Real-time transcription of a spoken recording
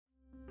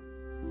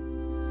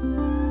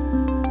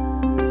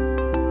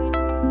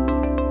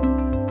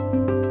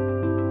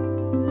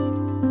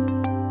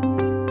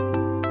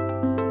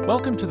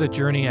Welcome to the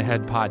Journey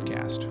Ahead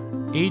podcast,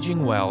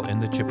 Aging Well in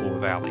the Chippewa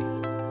Valley.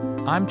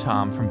 I'm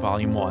Tom from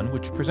Volume 1,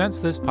 which presents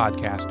this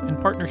podcast in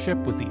partnership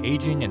with the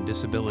Aging and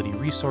Disability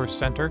Resource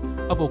Center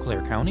of Eau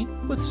Claire County,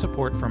 with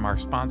support from our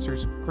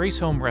sponsors, Grace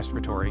Home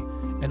Respiratory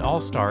and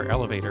All-Star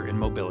Elevator and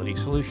Mobility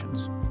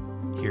Solutions.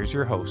 Here's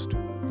your host,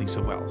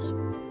 Lisa Wells.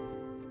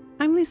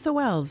 I'm Lisa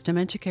Wells,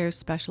 Dementia Care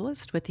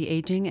Specialist with the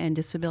Aging and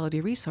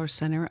Disability Resource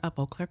Center of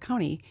Eau Claire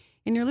County,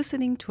 and you're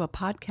listening to a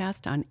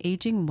podcast on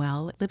aging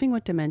well, living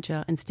with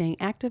dementia, and staying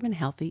active and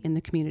healthy in the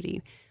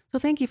community. So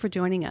thank you for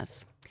joining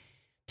us.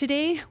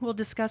 Today, we'll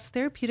discuss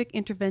therapeutic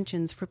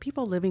interventions for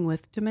people living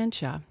with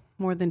dementia.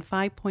 More than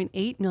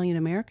 5.8 million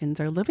Americans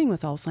are living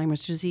with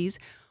Alzheimer's disease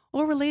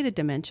or related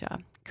dementia.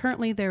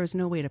 Currently, there is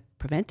no way to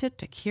prevent it,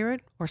 to cure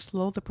it, or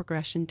slow the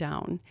progression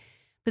down.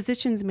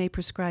 Physicians may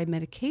prescribe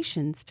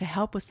medications to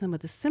help with some of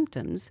the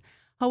symptoms.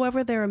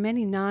 However, there are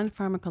many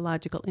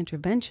non-pharmacological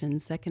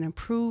interventions that can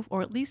improve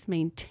or at least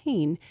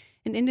maintain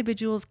an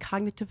individual's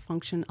cognitive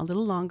function a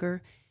little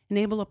longer,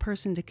 enable a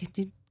person to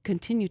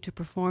continue to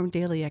perform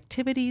daily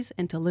activities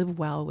and to live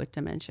well with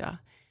dementia.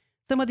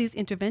 Some of these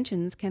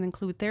interventions can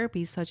include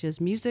therapies such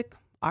as music,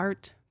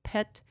 art,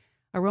 PET,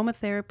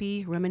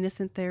 aromatherapy,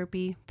 reminiscent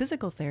therapy,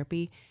 physical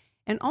therapy,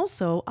 and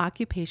also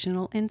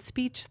occupational and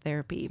speech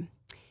therapy.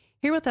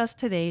 Here with us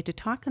today to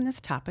talk on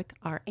this topic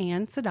are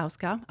Ann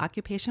Sadowska,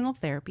 occupational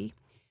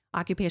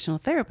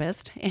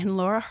therapist, and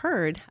Laura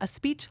Hurd, a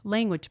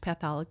speech-language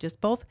pathologist,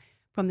 both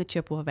from the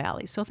Chippewa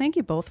Valley. So thank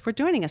you both for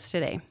joining us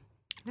today.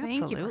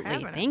 Absolutely.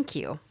 Thank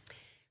you.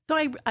 So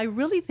I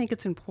really think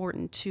it's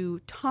important to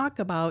talk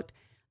about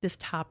this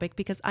topic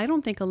because I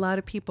don't think a lot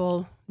of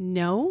people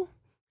know.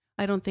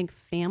 I don't think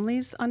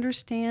families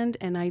understand,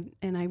 and I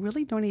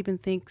really don't even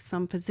think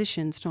some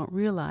physicians don't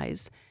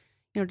realize,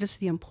 just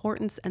the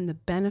importance and the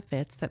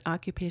benefits that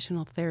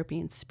occupational therapy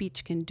and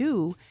speech can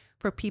do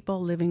for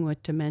people living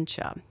with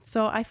dementia.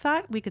 So I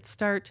thought we could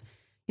start,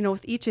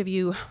 with each of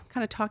you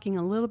kind of talking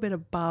a little bit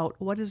about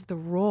what is the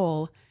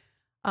role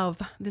of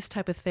this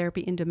type of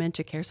therapy in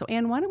dementia care. So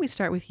Ann, why don't we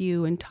start with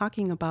you and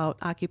talking about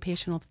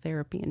occupational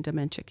therapy in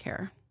dementia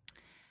care?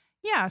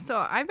 Yeah,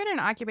 so I've been an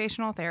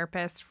occupational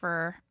therapist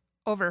for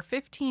over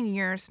 15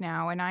 years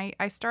now, and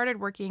I started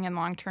working in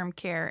long-term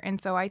care. And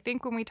so I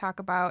think when we talk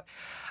about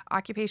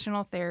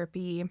occupational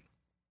therapy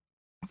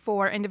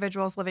for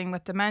individuals living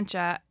with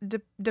dementia,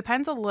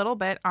 depends a little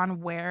bit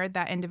on where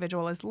that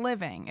individual is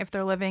living. If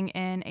they're living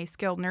in a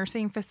skilled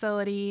nursing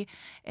facility,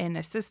 in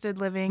assisted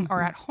living,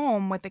 or at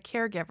home with a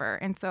caregiver.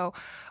 And so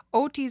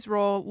OT's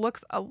role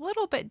looks a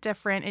little bit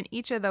different in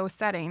each of those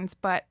settings,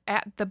 but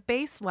at the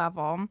base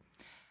level,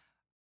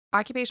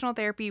 occupational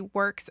therapy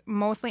works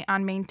mostly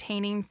on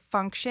maintaining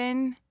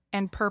function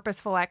and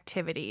purposeful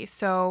activity.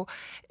 So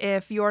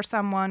if you're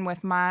someone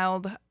with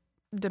mild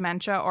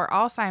dementia or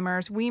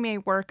Alzheimer's, we may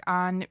work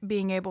on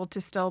being able to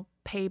still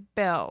pay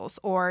bills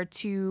or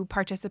to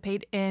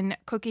participate in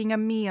cooking a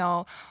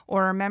meal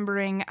or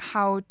remembering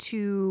how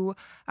to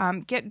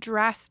get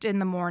dressed in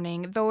the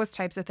morning, those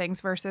types of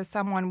things, versus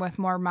someone with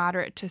more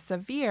moderate to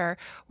severe.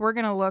 We're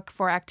going to look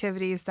for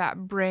activities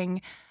that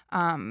bring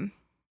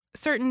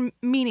certain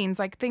meanings,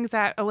 like things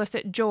that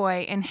elicit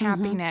joy and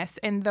happiness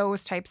and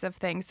those types of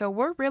things. So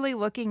we're really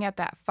looking at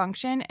that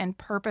function and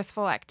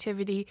purposeful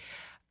activity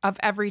of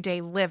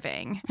everyday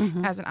living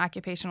as an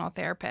occupational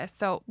therapist.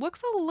 So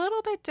looks a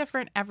little bit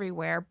different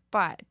everywhere,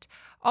 but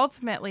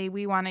ultimately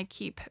we want to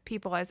keep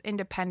people as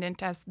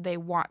independent as they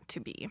want to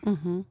be.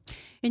 And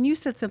you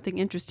said something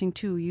interesting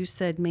too. You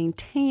said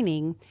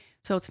maintaining,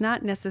 so it's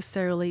not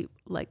necessarily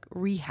like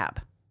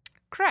rehab.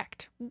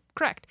 Correct.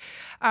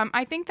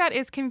 I think that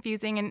is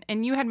confusing.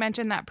 And you had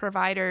mentioned that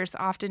providers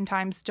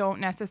oftentimes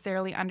don't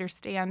necessarily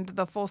understand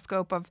the full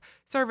scope of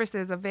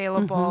services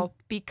available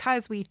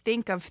because we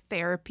think of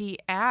therapy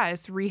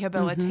as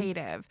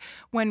rehabilitative,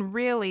 when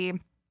really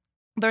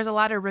there's a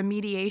lot of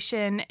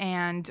remediation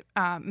and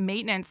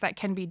maintenance that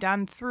can be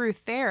done through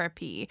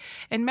therapy.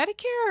 And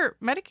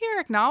Medicare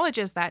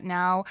acknowledges that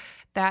now,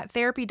 that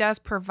therapy does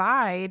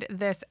provide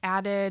this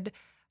added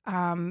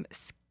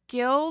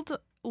skilled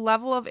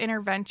level of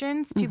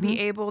interventions to be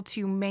able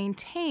to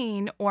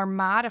maintain or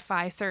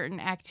modify certain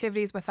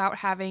activities without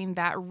having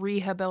that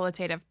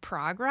rehabilitative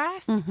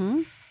progress.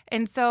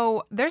 And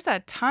so there's a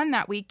ton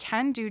that we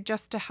can do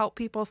just to help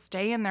people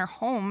stay in their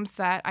homes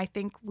that I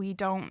think we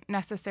don't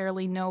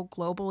necessarily know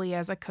globally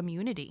as a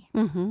community.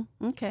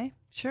 Okay,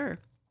 sure.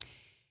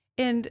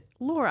 And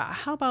Laura,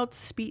 how about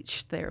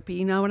speech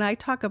therapy? When I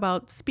talk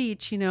about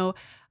speech,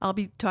 I'll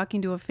be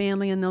talking to a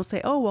family and they'll say,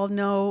 oh, well,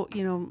 no,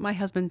 my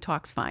husband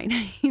talks fine,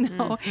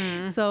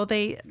 So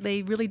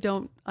they really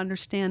don't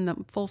understand the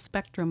full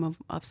spectrum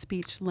of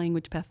speech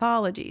language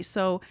pathology.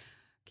 So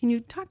can you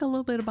talk a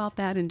little bit about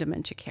that in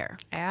dementia care?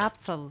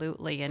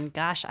 Absolutely. And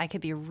gosh, I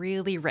could be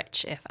really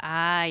rich if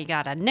I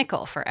got a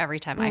nickel for every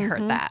time I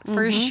heard that,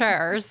 for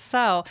sure.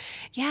 So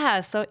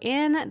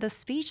in the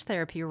speech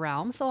therapy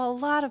realm, so a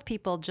lot of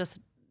people just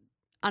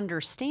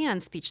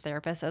understand speech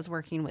therapists as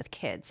working with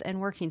kids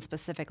and working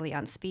specifically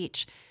on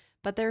speech.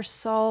 but there's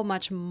so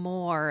much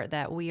more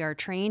that we are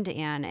trained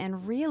in.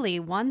 And really,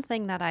 one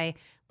thing that I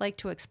like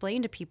to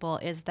explain to people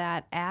is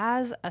that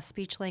as a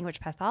speech language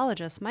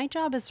pathologist, my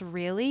job is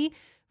really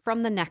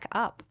from the neck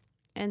up.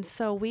 And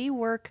so we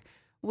work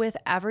with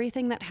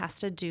everything that has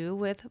to do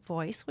with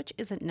voice, which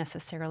isn't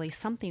necessarily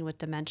something with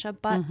dementia,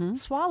 but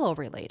swallow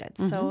related.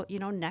 So,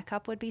 neck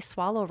up would be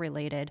swallow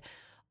related.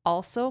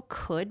 Also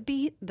could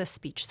be the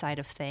speech side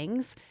of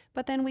things,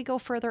 but then we go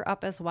further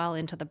up as well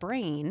into the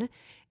brain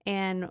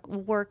and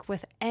work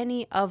with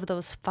any of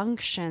those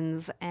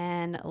functions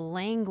and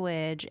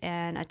language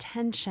and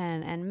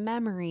attention and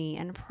memory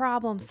and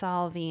problem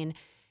solving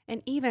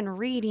and even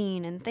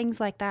reading and things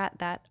like that,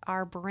 that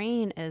our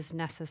brain is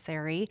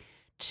necessary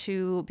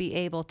to be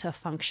able to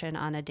function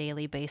on a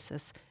daily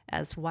basis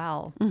as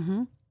well.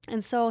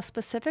 And so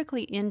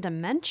specifically in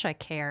dementia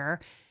care,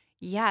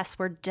 yes,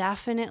 we're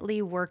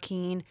definitely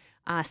working,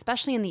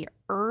 especially in the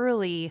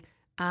early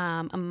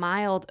a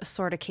mild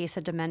sort of case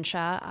of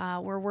dementia,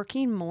 we're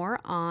working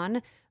more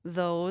on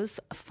those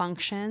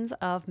functions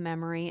of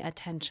memory,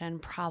 attention,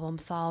 problem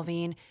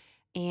solving,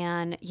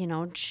 and,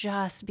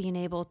 just being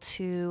able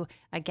to,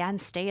 again,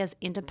 stay as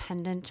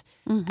independent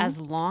as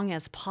long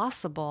as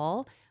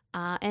possible.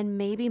 And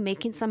maybe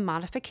making some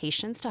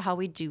modifications to how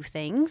we do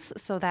things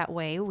so that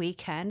way we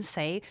can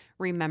say,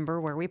 remember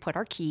where we put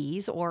our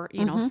keys or,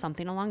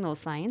 something along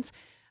those lines.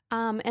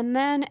 And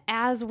then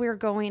as we're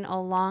going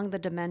along the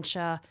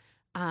dementia,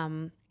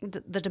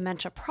 the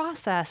dementia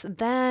process,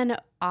 then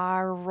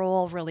our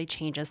role really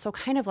changes. So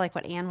kind of like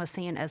what Anne was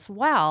saying as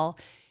well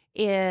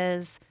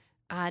is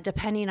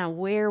depending on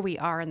where we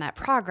are in that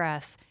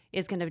progress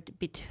is going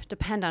to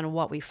depend on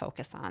what we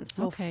focus on.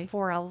 So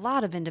for a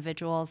lot of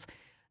individuals,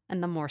 in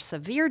the more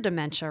severe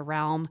dementia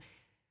realm,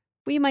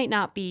 we might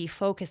not be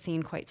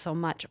focusing quite so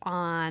much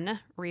on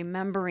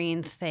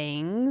remembering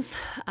things,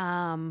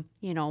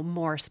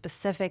 more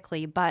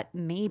specifically, but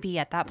maybe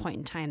at that point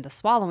in time, the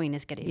swallowing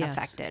is getting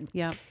affected.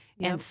 Yep.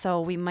 And so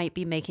we might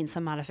be making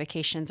some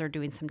modifications or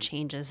doing some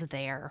changes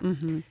there.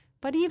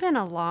 But even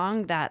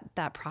along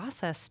that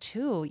process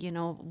too,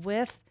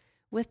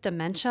 with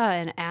dementia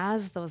and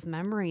as those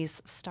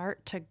memories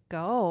start to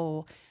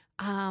go,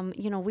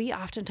 we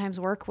oftentimes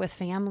work with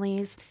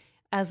families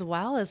as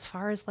well as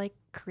far as like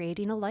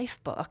creating a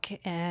life book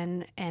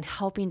and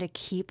helping to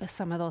keep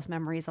some of those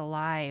memories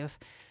alive.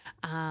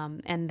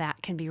 And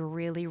that can be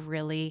really,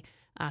 really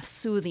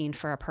soothing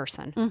for a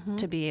person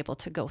to be able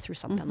to go through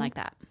something like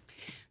that.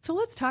 So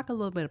let's talk a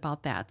little bit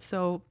about that.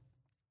 So,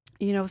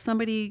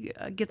 somebody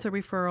gets a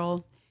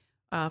referral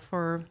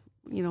for,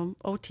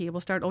 OT.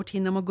 We'll start OT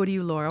and then we'll go to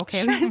you, Laura.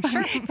 Okay.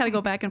 Sure. Kind of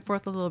go back and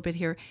forth a little bit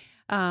here.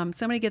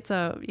 Somebody gets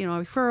a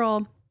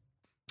referral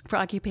for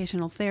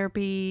occupational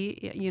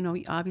therapy.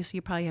 Obviously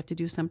you probably have to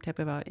do some type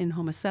of a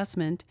in-home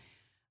assessment.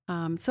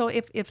 So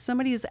if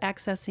somebody is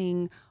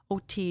accessing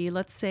OT,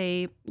 let's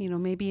say,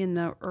 maybe in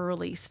the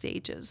early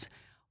stages,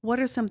 what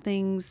are some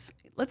things,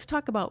 let's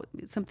talk about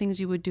some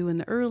things you would do in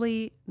the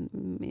early,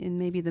 in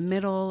maybe the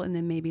middle, and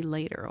then maybe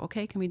later.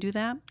 Okay. Can we do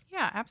that?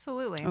 Yeah,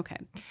 absolutely. Okay.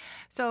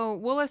 So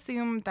we'll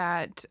assume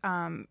that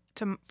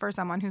for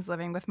someone who's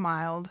living with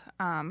mild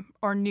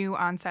or new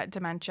onset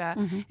dementia,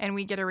 and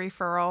we get a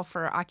referral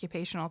for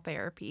occupational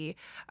therapy,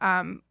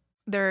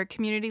 they're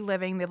community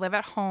living, they live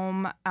at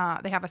home,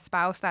 they have a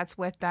spouse that's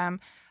with them.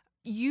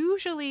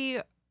 Usually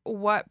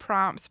what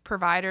prompts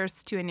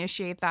providers to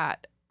initiate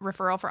that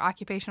referral for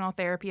occupational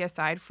therapy,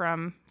 aside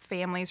from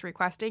families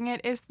requesting it,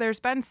 is there's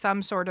been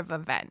some sort of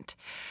event.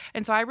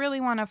 And so I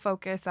really want to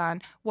focus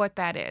on what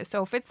that is.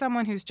 So if it's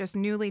someone who's just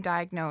newly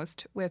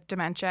diagnosed with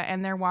dementia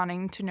and they're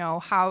wanting to know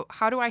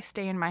how do I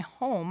stay in my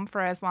home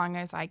for as long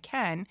as I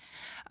can,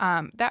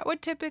 that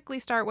would typically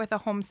start with a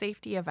home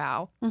safety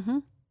eval.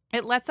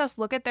 It lets us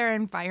look at their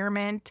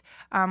environment.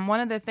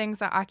 One of the things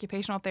that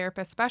occupational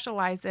therapists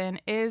specialize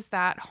in is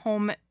that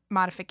home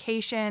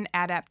modification,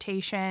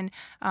 adaptation,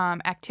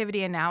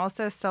 activity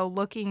analysis. So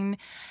looking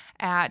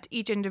at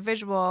each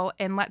individual,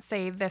 and let's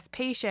say this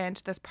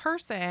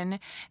person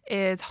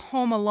is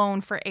home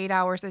alone for 8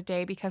 hours a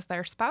day because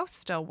their spouse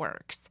still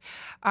works.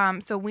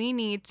 So we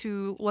need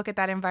to look at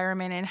that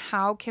environment and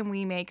how can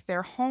we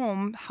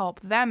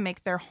help them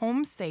make their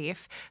home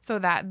safe so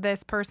that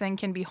this person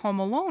can be home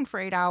alone for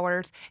 8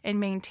 hours and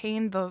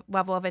maintain the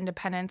level of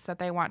independence that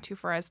they want to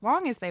for as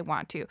long as they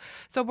want to.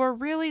 So we're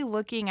really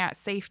looking at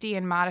safety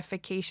and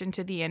modification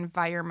to the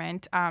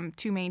environment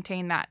to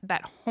maintain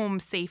that home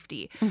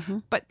safety.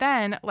 But then,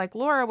 like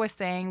Laura was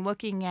saying,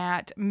 looking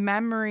at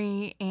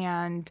memory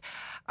and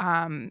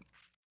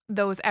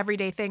those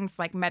everyday things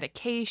like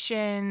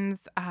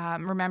medications,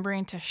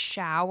 remembering to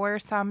shower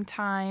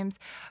sometimes,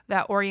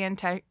 that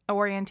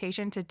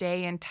orientation to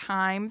day and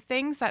time,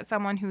 things that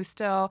someone who's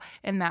still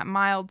in that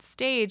mild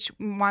stage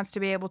wants to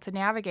be able to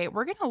navigate.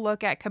 We're going to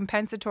look at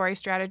compensatory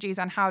strategies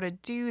on how to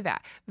do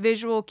that.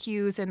 Visual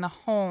cues in the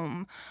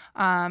home.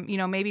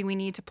 Maybe we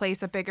need to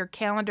place a bigger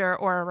calendar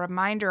or a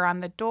reminder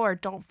on the door.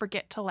 Don't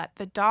forget to let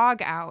the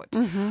dog out,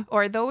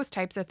 or those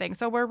types of things.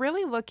 So we're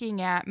really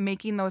looking at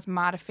making those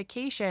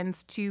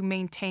modifications to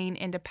maintain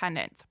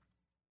independence.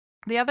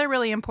 The other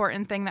really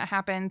important thing that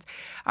happens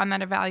on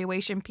that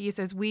evaluation piece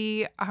is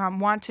we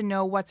want to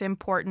know what's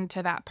important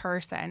to that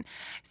person.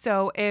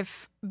 So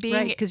if being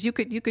right, because you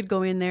could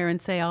go in there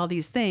and say all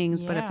these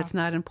things, but if Yeah. it's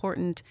not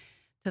important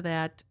to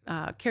that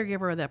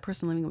caregiver or that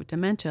person living with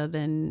dementia,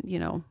 then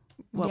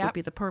what would Yep.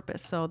 be the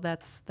purpose? So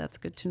that's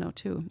good to know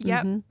too.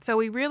 Yep. Mhm. So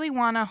we really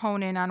want to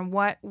hone in on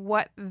what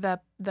the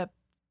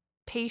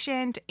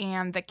patient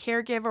and the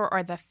caregiver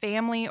or the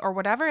family or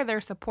whatever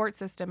their support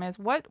system is.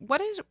 What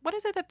is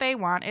it that they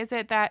want? Is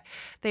it that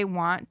they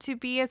want to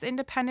be as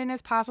independent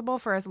as possible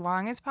for as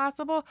long as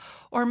possible?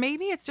 Or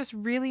maybe it's just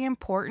really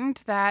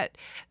important that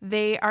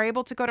they are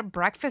able to go to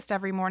breakfast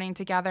every morning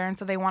together, and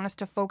so they want us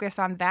to focus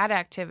on that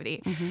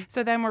activity.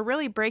 So then we're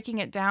really breaking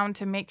it down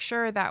to make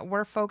sure that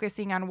we're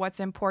focusing on what's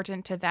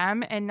important to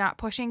them and not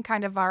pushing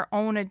kind of our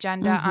own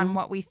agenda on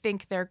what we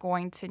think they're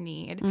going to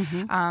need.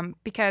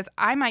 Because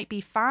I might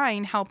be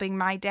fine helping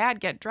my dad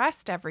get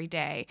dressed every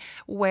day,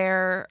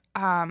 where,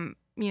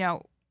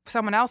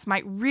 someone else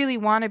might really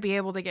want to be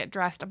able to get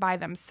dressed by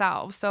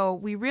themselves. So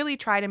we really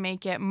try to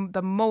make it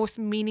the most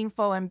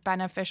meaningful and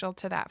beneficial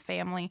to that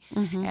family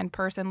and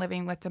person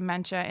living with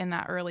dementia in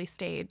that early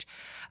stage.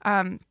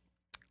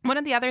 One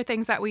of the other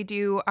things that we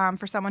do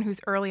for someone who's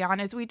early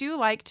on is we do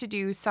like to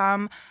do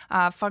some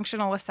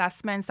functional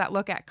assessments that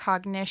look at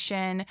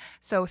cognition,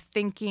 so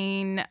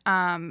thinking,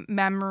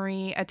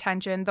 memory,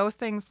 attention, those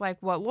things like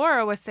what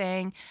Laura was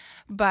saying,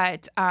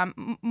 but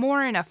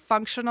more in a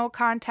functional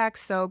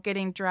context, so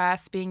getting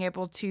dressed, being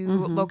able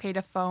to locate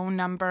a phone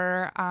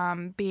number,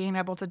 being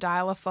able to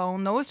dial a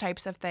phone, those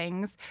types of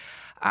things.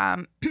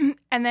 And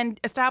then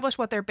establish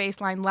what their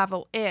baseline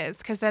level is,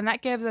 because then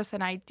that gives us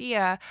an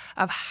idea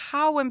of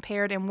how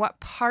impaired and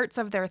what parts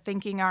of their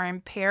thinking are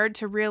impaired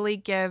to really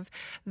give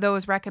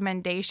those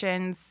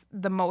recommendations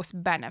the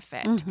most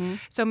benefit.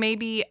 So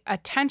maybe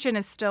attention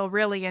is still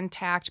really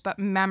intact, but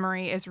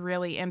memory is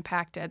really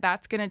impacted.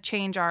 That's going to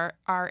change our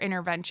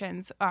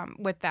interventions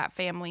with that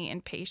family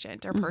and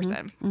patient or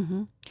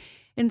person.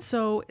 And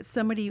so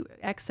somebody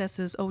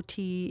accesses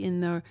OT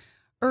in the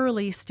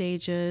early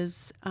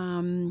stages,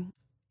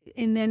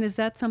 and then is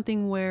that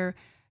something where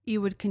you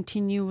would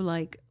continue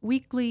like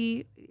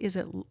weekly? Is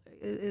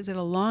it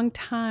a long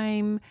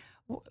time?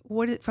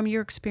 From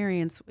your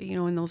experience,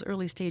 in those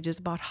early stages,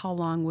 about how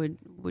long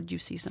would you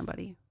see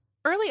somebody?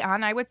 Early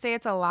on, I would say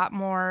it's a lot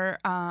more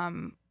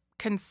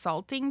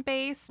consulting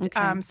based.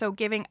 Okay. So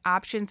giving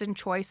options and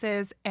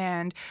choices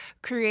and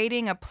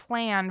creating a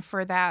plan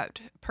for that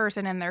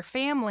person and their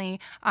family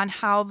on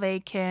how they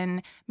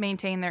can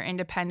maintain their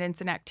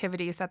independence and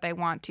activities that they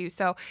want to.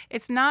 So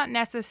it's not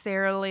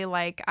necessarily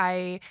like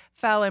I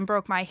fell and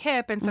broke my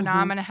hip and so now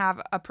I'm going to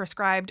have a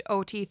prescribed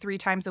OT 3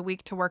 times a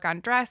week to work on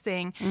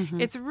dressing.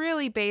 It's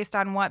really based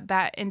on what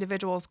that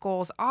individual's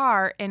goals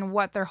are and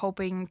what they're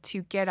hoping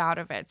to get out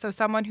of it. So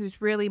someone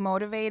who's really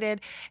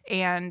motivated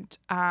and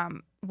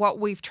what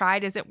we've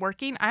tried isn't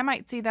working, I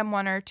might see them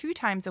 1 or 2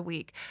 times a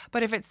week.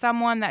 But if it's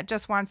someone that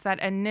just wants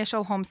that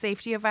initial home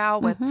safety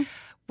eval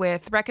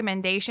with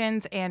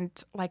recommendations and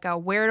like a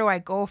where do I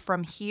go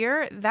from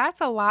here,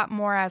 that's a lot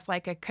more as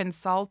like a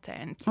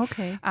consultant.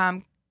 Okay.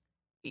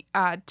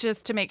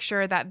 Just to make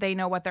sure that they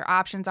know what their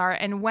options are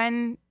and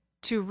when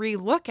to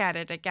relook at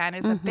it again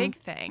is a big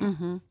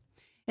thing.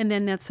 And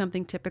then that's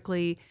something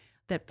typically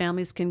that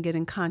families can get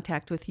in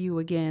contact with you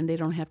again. They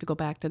don't have to go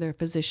back to their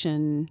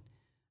physician.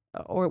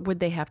 Or would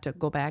they have to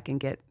go back and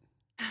get?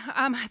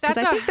 Because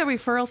I think the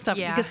referral stuff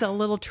gets a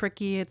little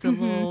tricky. It's a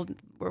little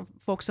where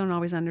folks don't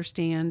always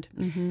understand.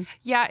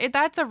 Yeah,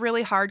 that's a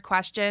really hard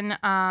question.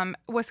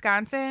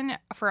 Wisconsin,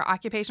 for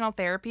occupational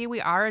therapy,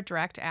 we are a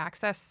direct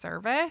access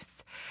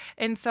service.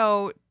 And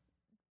so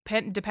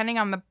depending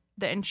on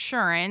the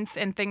insurance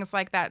and things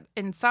like that,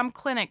 in some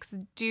clinics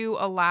do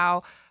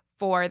allow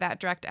for that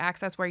direct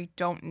access where you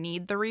don't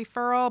need the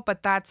referral,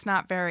 but that's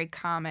not very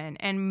common.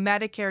 And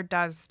Medicare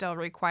does still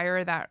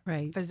require that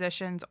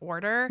physician's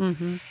order.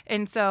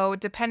 And so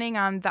depending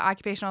on the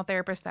occupational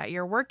therapist that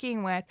you're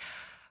working with,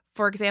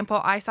 for example,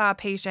 I saw a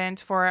patient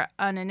for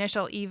an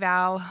initial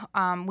eval.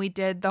 We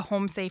did the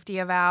home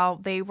safety eval.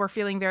 They were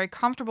feeling very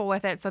comfortable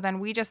with it. So then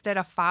we just did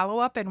a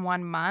follow-up in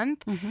 1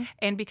 month.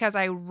 And because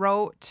I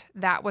wrote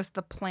that was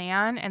the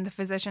plan and the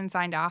physician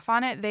signed off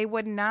on it, they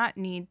would not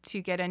need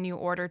to get a new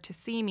order to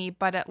see me.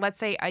 But let's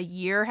say a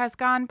year has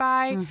gone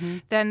by,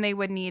 then they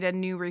would need a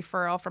new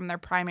referral from their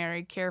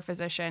primary care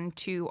physician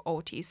to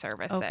OT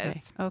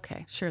services.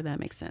 Okay. Sure, that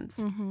makes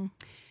sense.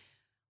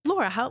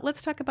 Laura,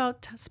 let's talk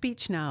about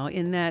speech now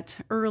in those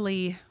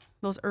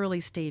early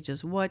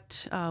stages.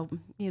 What,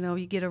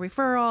 you get a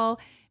referral,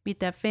 meet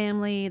that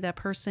family, that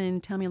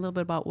person. Tell me a little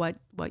bit about what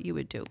you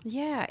would do.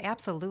 Yeah,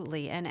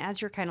 absolutely. And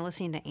as you're kind of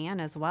listening to Anne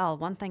as well,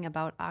 one thing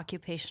about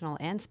occupational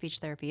and speech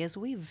therapy is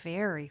we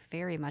very,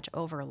 very much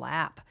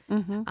overlap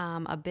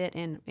a bit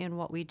in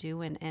what we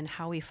do and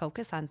how we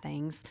focus on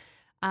things.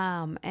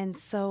 And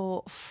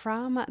so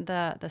from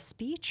the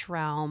speech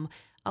realm,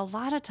 a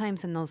lot of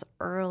times in those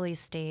early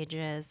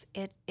stages,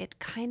 it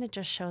kind of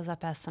just shows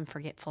up as some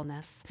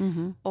forgetfulness,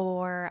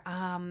 or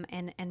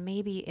and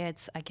maybe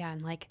it's again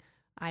like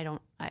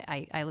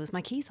I lose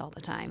my keys all the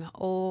time,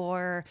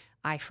 or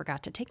I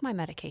forgot to take my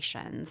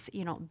medications,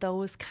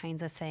 those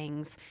kinds of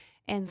things.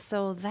 And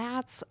so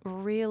that's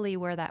really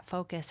where that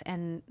focus,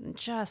 and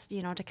just,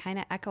 to kind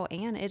of echo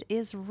Ann, it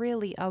is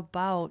really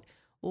about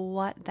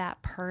what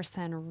that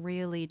person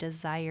really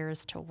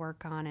desires to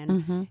work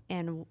on,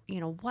 and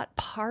what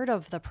part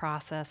of the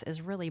process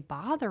is really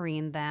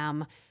bothering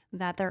them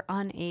that they're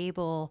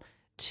unable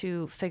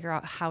to figure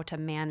out how to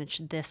manage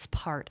this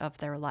part of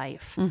their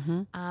life.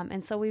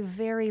 And so we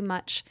very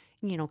much,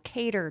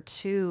 cater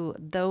to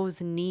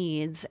those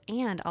needs,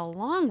 and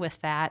along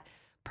with that,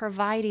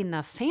 providing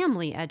the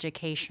family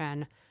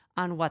education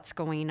on what's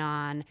going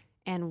on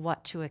and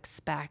what to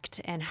expect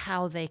and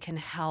how they can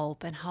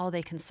help and how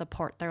they can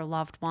support their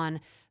loved one.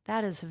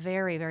 That is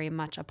very, very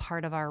much a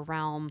part of our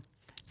realm.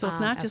 So it's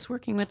not just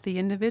working with the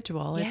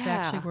individual, it's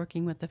actually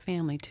working with the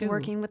family too.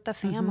 Working with the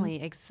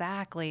family,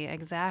 exactly.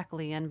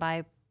 And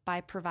by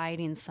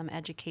providing some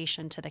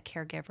education to the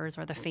caregivers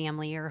or the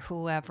family or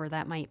whoever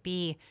that might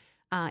be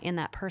in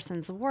that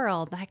person's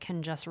world, that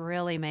can just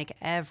really make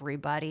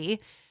everybody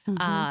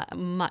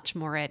much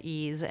more at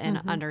ease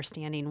and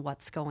understanding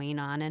what's going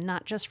on, and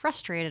not just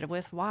frustrated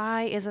with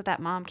why is it that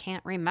mom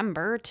can't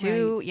remember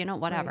to,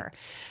 whatever.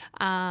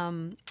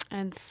 Right.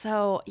 And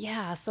so,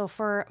 so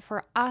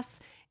for us,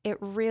 it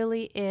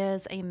really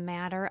is a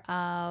matter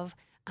of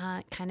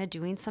kind of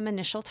doing some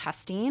initial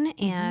testing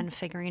and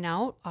figuring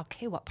out,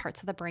 okay, what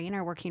parts of the brain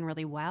are working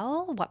really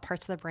well, what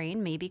parts of the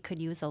brain maybe could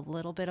use a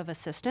little bit of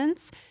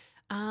assistance.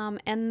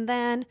 And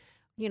then,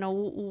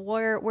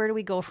 where do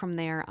we go from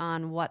there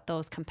on what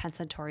those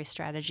compensatory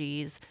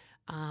strategies,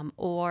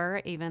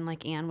 or even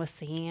like Ann was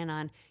saying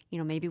on,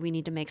 maybe we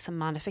need to make some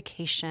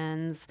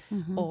modifications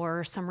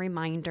or some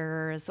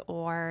reminders,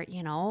 or,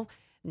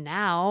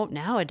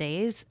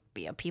 nowadays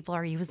people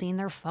are using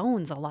their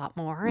phones a lot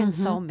more. And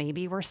so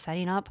maybe we're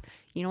setting up,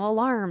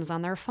 alarms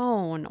on their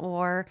phone,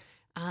 or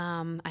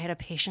I had a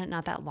patient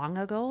not that long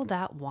ago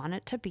that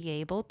wanted to be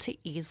able to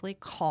easily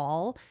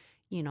call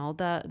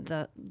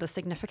the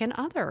significant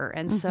other.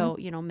 And so,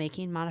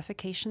 making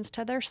modifications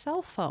to their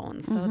cell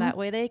phones so that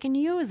way they can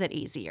use it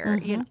easier,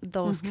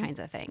 those kinds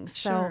of things.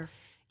 Sure.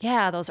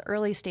 So those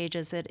early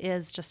stages, it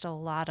is just a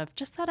lot of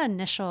just that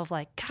initial of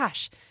like,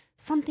 gosh,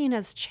 something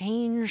has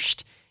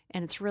changed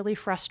and it's really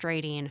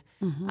frustrating.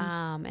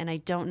 And I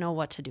don't know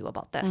what to do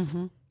about this.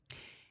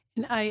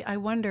 And I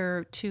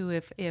wonder too,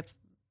 if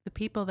the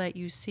people that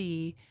you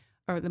see,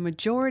 or the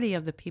majority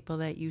of the people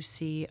that you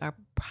see, are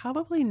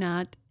probably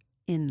not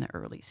in the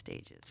early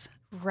stages.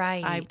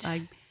 Right.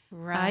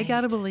 I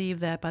got to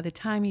believe that by the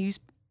time you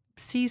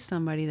see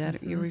somebody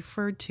that you're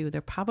referred to,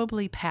 they're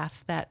probably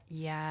past that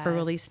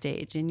early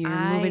stage, and you're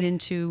moving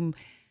into,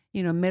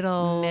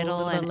 middle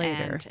and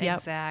later. End. Yep.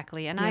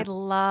 Exactly. And I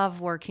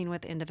love working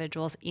with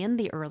individuals in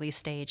the early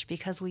stage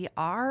because we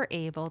are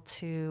able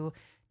to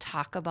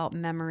talk about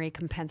memory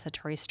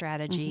compensatory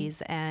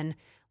strategies and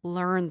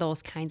learn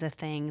those kinds of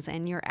things.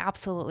 And you're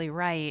absolutely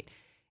right.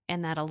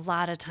 And that a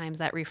lot of times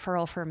that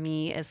referral for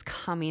me is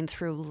coming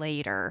through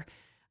later.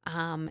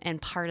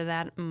 And part of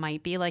that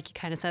might be, like you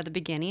kind of said at the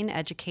beginning,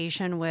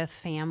 education with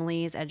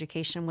families,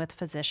 education with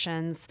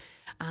physicians,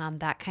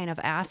 that kind of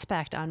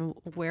aspect on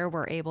where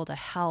we're able to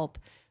help.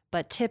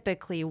 But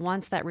typically,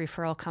 once that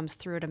referral comes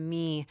through to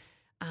me,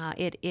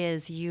 it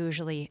is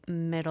usually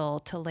middle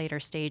to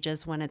later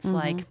stages when it's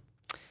like,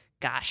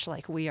 gosh,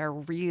 like we are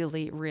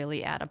really,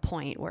 really at a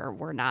point where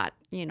we're not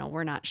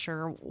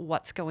sure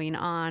what's going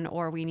on,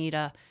 or we need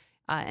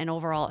an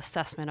overall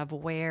assessment of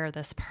where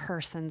this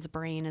person's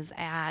brain is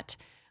at.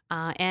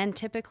 And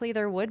typically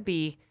there would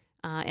be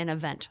an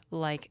event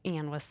like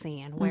Ann was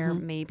saying, where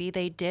maybe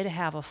they did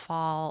have a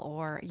fall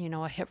or,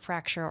 a hip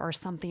fracture or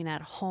something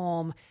at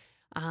home,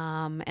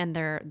 and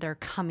they're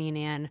coming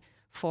in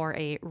for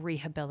a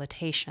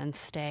rehabilitation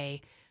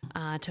stay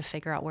to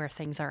figure out where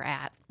things are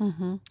at.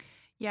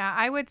 Yeah,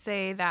 I would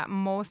say that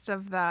most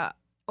of the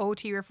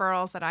OT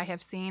referrals that I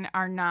have seen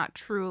are not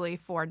truly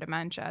for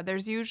dementia.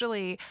 There's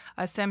usually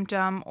a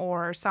symptom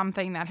or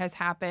something that has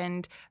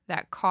happened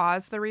that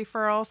caused the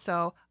referral.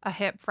 So a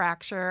hip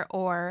fracture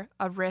or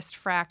a wrist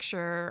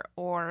fracture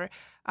or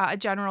a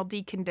general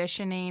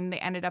deconditioning. They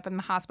ended up in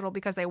the hospital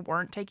because they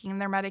weren't taking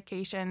their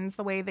medications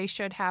the way they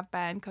should have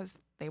been because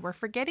they were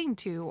forgetting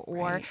to,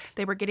 or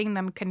they were getting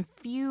them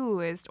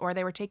confused, or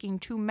they were taking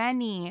too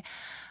many.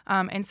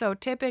 And so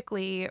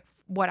typically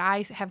what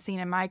I have seen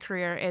in my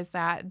career is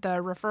that the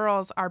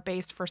referrals are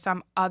based for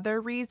some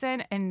other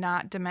reason and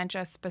not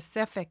dementia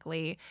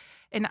specifically.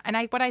 And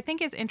what I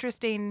think is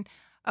interesting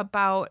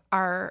about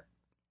I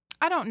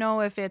don't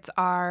know if it's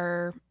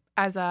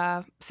as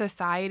a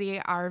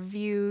society, our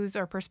views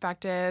or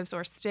perspectives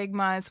or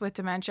stigmas with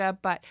dementia,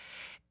 but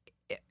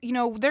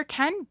there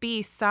can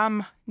be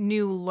some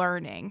new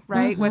learning,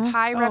 right? With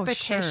high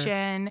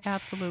repetition. Sure.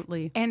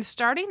 Absolutely. And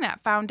starting that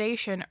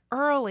foundation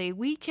early,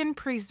 we can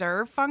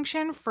preserve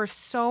function for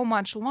so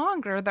much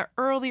longer the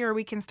earlier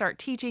we can start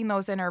teaching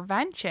those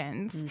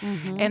interventions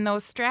and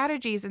those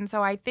strategies. And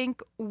so I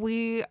think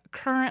we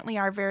currently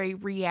are very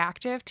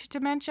reactive to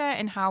dementia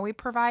and how we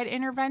provide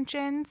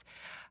interventions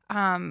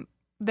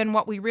than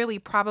what we really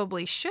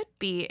probably should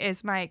be,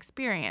 is my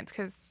experience,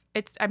 because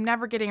I'm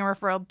never getting a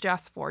referral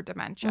just for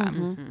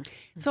dementia.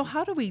 So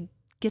how do we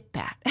get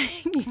that?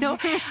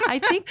 I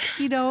think,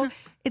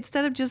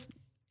 instead of just,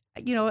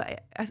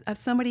 if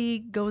somebody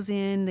goes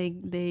in,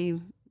 they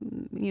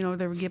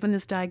they're given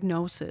this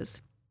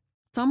diagnosis,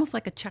 it's almost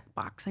like a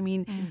checkbox. I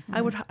mean,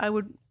 I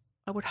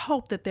would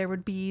hope that there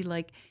would be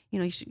like,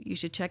 you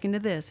should check into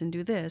this and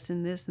do this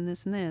and this and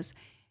this and this.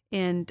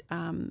 And,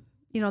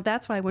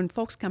 that's why when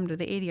folks come to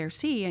the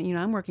ADRC and,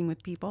 I'm working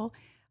with people,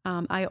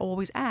 I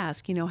always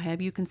ask,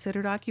 have you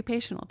considered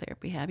occupational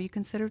therapy? Have you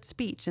considered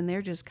speech? And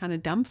they're just kind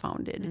of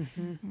dumbfounded.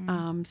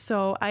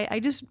 So I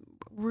just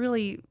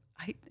really,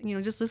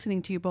 just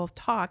listening to you both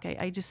talk,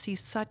 I just see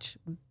such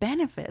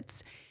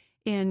benefits.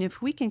 And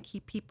if we can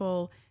keep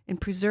people and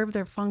preserve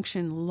their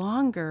function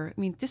longer, I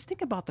mean, just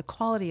think about the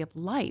quality of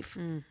life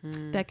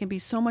that can be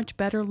so much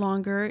better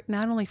longer,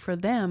 not only for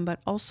them, but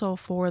also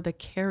for the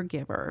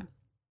caregiver.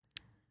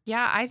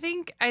 Yeah, I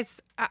think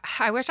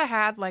I wish I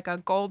had like a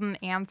golden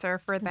answer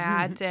for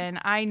that. And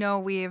I know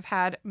we've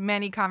had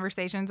many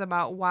conversations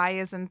about why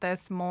isn't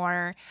this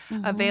more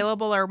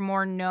available or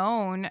more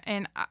known.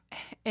 And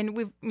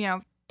we've,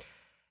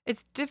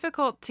 it's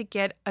difficult to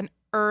get an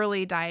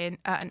early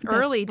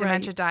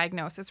dementia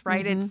diagnosis,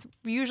 right? It's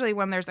usually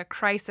when there's a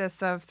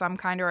crisis of some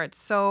kind, or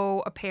it's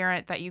so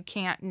apparent that you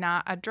can't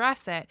not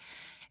address it.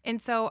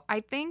 And so I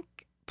think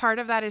part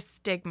of that is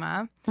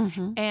stigma.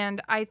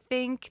 And I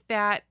think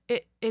that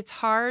it's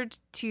hard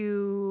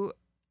to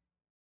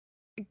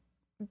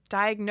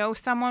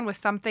diagnose someone with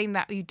something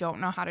that you don't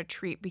know how to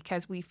treat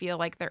because we feel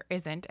like there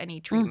isn't any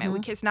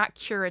treatment. It's not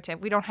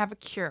curative. We don't have a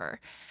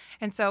cure.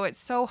 And so it's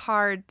so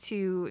hard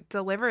to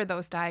deliver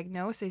those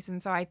diagnoses.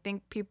 And so I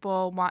think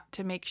people want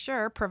to make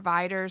sure,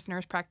 providers,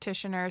 nurse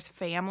practitioners,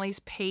 families,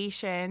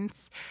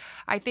 patients,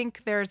 I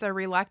think there's a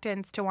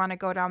reluctance to want to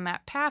go down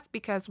that path,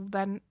 because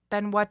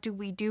then what do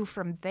we do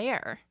from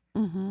there?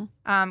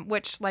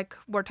 Which, like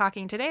we're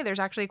talking today, there's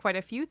actually quite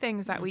a few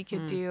things that we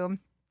could do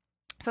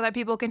so that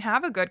people can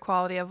have a good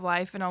quality of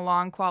life and a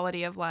long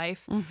quality of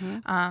life,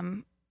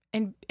 and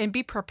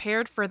be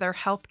prepared for their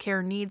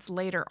healthcare needs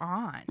later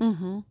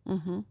on.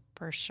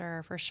 For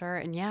sure.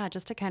 And yeah,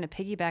 just to kind of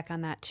piggyback on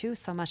that too,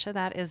 so much of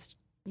that is,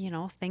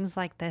 things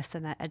like this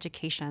and that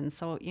education.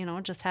 So,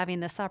 just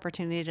having this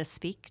opportunity to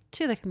speak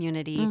to the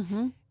community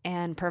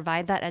and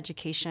provide that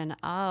education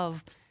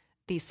of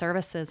these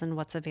services and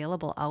what's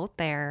available out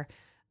there,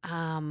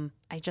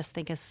 I just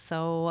think is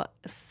so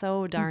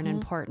darn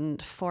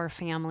important for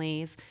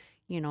families,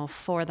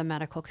 for the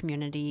medical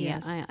community,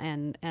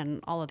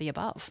 and all of the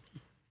above.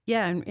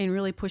 Yeah, and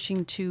really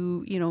pushing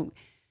to,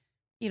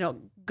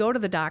 go to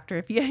the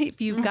doctor if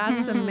you've got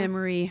some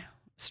memory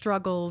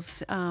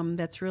struggles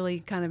that's really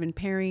kind of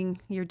impairing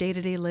your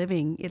day-to-day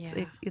living.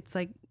 It's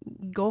like,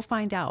 go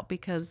find out,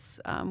 because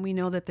we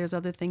know that there's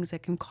other things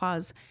that can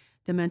cause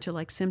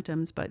dementia-like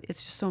symptoms, but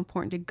it's just so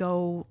important to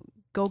go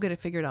get it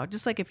figured out.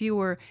 Just like if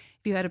you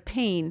had a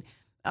pain,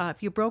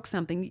 if you broke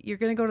something, you're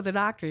going to go to the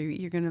doctor.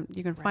 You're going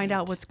to find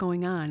out what's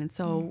going on. And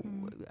so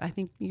I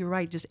think you're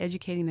right, just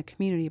educating the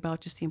community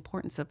about just the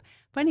importance of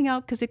finding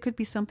out, because it could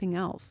be something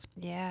else.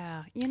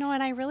 Yeah.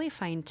 And I really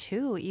find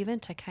too, even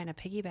to kind of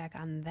piggyback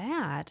on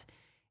that,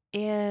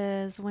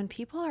 is when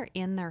people are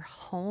in their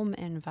home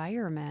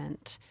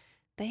environment,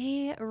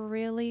 they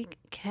really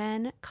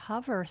can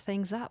cover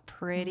things up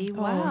pretty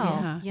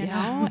well, you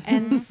know?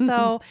 And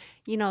so,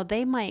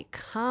 they might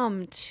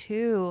come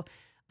to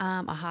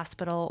a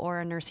hospital or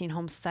a nursing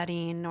home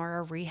setting or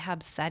a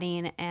rehab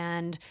setting,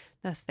 and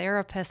the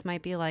therapist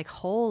might be like,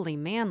 holy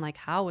man, like,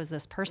 how is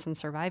this person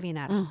surviving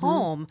at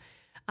home?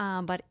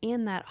 But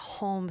in that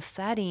home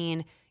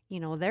setting,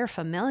 they're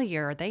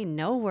familiar, they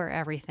know where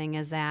everything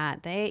is at,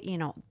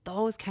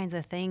 those kinds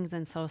of things.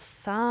 And so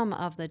some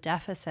of the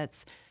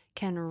deficits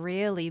can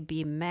really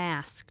be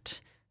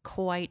masked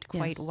quite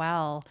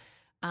well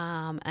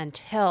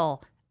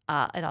until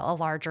a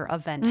larger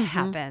event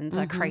happens,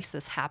 a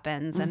crisis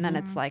happens, and then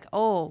it's like,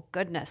 oh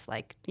goodness,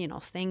 like,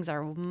 things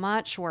are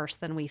much worse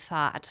than we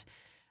thought.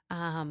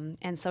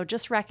 And so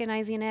just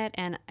recognizing it,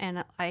 and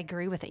I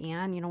agree with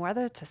Ann,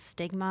 whether it's a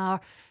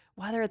stigma,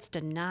 whether it's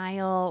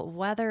denial,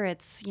 whether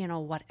it's,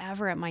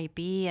 whatever it might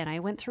be. And I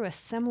went through a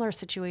similar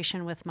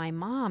situation with my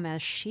mom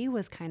as she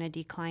was kind of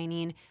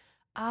declining,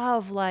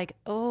 of like,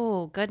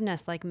 oh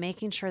goodness, like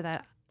making sure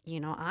that,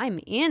 I'm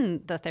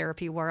in the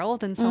therapy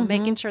world. And so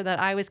making sure that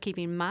I was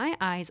keeping my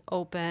eyes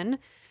open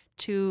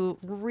to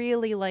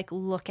really like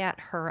look at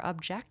her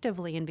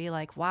objectively and be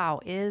like, wow,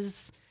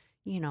 is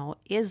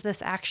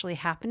this actually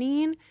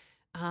happening?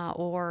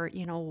 Or,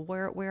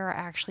 where are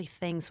actually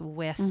things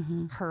with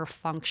her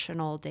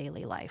functional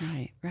daily life?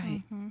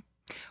 Right.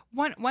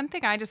 One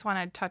thing I just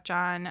want to touch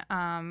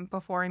on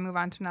before we move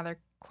on to another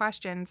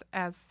questions,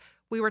 as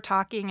we were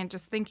talking and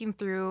just thinking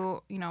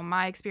through,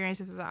 my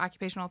experiences as an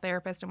occupational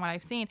therapist and what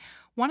I've seen,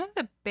 one of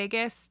the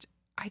biggest,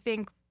 I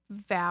think,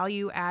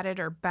 value added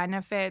or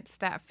benefits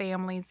that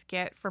families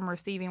get from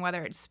receiving,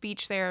 whether it's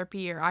speech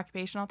therapy or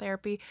occupational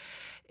therapy,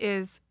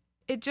 is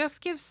it just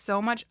gives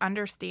so much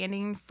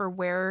understanding for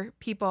where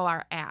people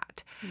are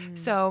at.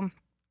 So,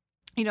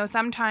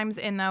 sometimes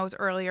in those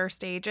earlier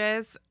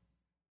stages,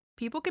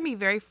 people can be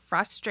very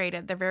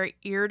frustrated. They're very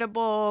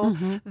irritable.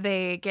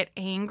 They get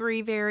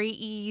angry very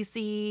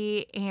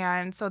easy.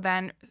 And so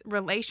then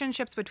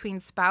relationships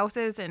between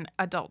spouses and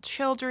adult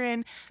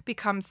children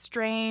become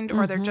strained,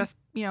 or they're just,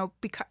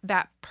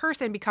 that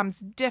person becomes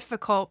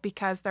difficult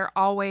because they're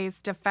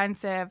always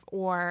defensive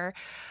or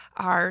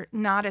are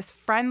not as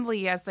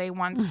friendly as they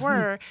once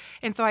were.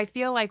 And so I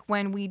feel like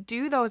when we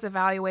do those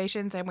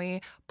evaluations and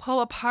we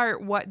pull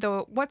apart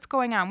what's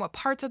going on, what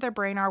parts of their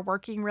brain are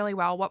working really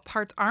well, what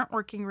parts aren't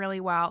working really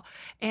well,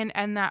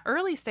 and that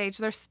early stage,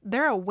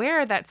 they're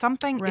aware that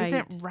something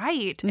isn't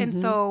right. And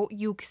so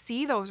you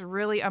see those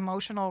really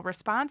emotional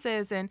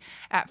responses, and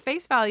at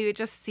face value, it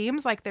just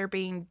seems like they're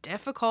being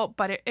difficult,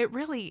 but it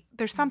really,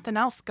 there's something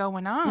else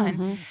going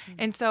on.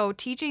 And so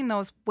teaching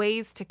those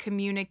ways to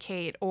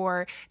communicate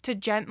or to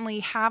gently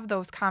have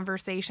those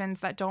conversations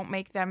that don't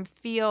make them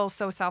feel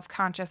so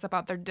self-conscious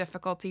about their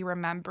difficulty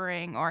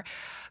remembering, or,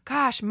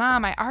 gosh,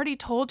 Mom, I already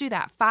told you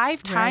that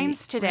 5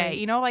 times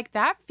today. Like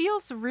that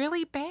feels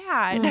really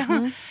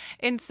bad.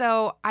 And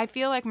so I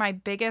feel like my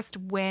biggest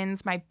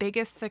wins, my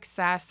biggest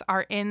success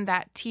are in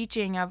that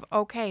teaching of,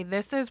 okay,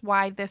 this is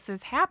why this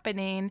is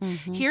happening.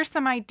 Here's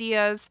some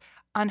ideas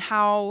on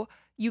how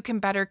you can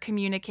better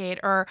communicate.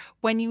 Or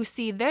when you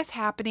see this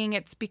happening,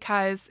 it's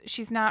because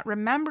she's not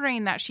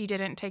remembering that she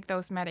didn't take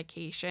those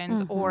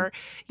medications. Or,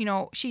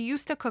 she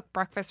used to cook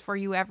breakfast for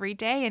you every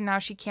day, and now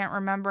she can't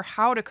remember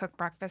how to cook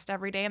breakfast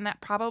every day. And that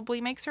probably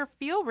makes her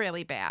feel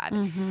really bad.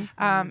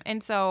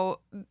 And so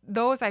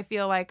those, I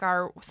feel like,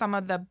 are some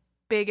of the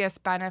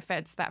biggest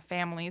benefits that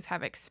families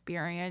have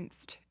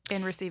experienced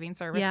in receiving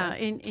services. Yeah,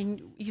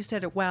 and you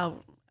said it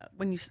well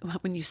when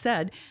you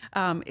said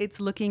it's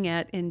looking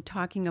at and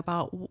talking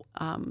about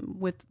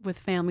with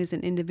families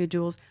and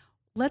individuals.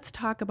 Let's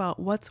talk about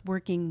what's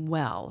working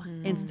well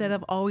instead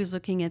of always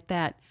looking at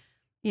that,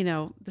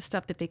 the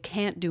stuff that they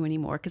can't do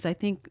anymore. Because I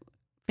think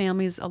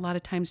families a lot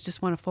of times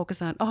just want to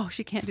focus on, oh,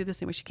 she can't do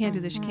this anymore, she can't do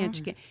this, she can't,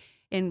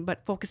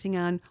 but focusing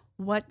on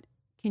what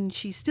can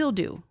she still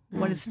do,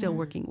 what is still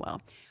working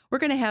well. We're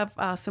going to have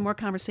some more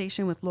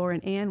conversation with Laura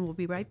and Ann. We'll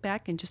be right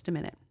back in just a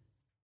minute.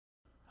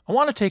 I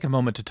want to take a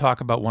moment to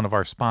talk about one of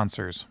our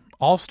sponsors,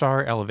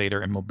 All-Star Elevator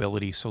and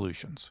Mobility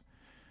Solutions.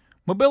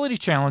 Mobility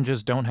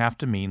challenges don't have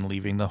to mean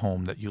leaving the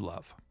home that you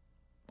love.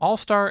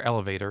 All-Star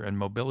Elevator and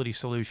Mobility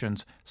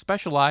Solutions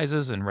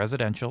specializes in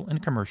residential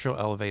and commercial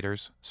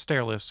elevators,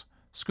 stairlifts,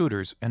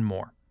 scooters, and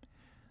more.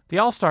 The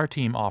All-Star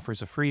team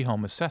offers a free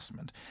home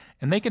assessment,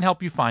 and they can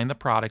help you find the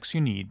products you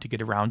need to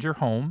get around your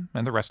home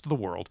and the rest of the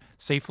world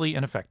safely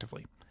and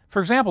effectively. For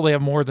example, they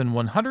have more than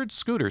 100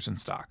 scooters in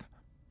stock,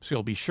 so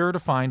you'll be sure to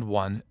find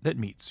one that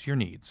meets your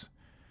needs.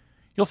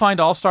 You'll find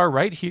All-Star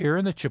right here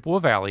in the Chippewa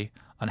Valley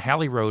on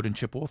Halley Road in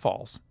Chippewa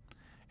Falls,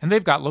 and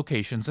they've got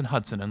locations in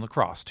Hudson and La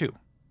Crosse, too.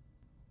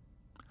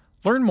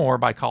 Learn more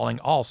by calling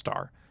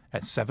All-Star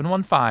at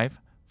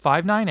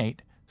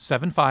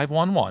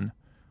 715-598-7511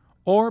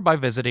 or by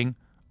visiting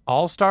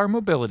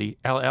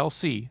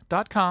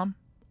allstarmobilityllc.com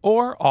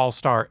or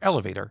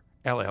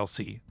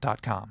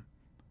allstarelevatorllc.com.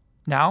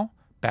 Now,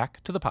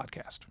 back to the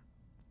podcast.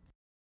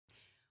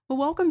 Well,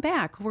 welcome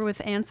back. We're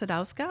with Ann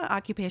Sadowska,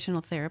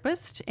 occupational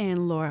therapist,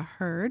 and Laura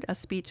Hurd, a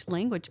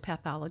speech-language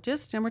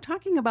pathologist, and we're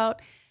talking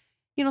about,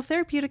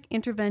 therapeutic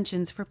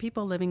interventions for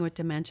people living with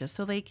dementia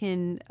so they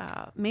can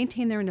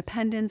maintain their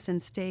independence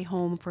and stay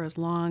home for as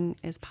long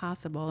as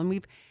possible. And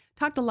we've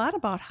talked a lot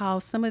about how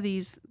some of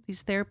these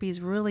therapies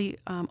really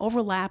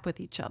overlap with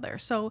each other.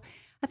 So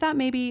I thought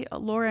maybe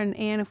Laura and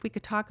Ann, if we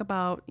could talk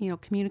about,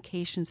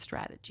 communication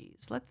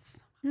strategies.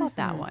 Let's about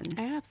that one.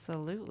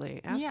 Absolutely.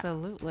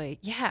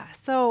 Yeah.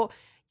 So,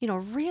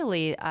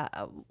 really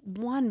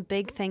one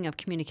big thing of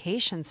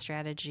communication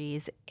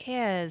strategies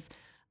is,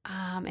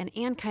 and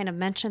Ann kind of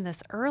mentioned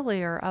this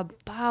earlier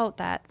about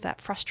that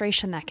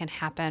frustration that can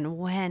happen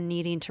when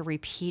needing to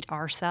repeat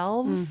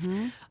ourselves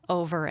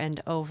over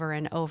and over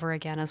and over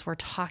again as we're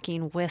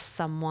talking with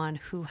someone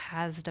who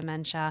has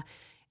dementia.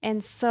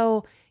 And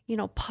so,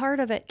 part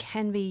of it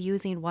can be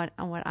using what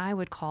I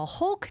would call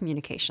whole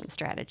communication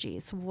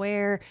strategies,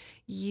 where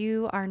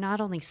you are not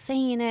only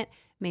saying it,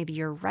 maybe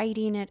you're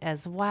writing it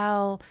as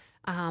well,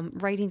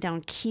 writing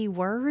down key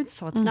words.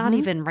 So it's not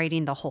even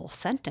writing the whole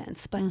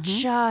sentence, but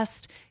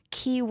just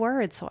key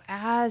words. So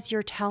as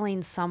you're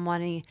telling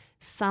somebody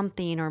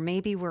something, or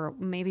maybe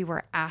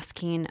we're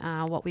asking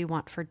what we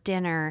want for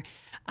dinner,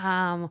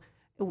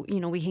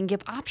 we can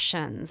give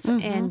options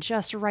and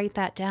just write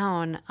that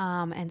down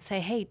and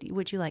say, hey,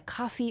 would you like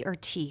coffee or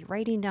tea?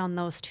 Writing down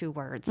those 2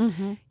 words,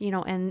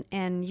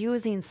 and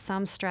using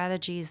some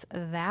strategies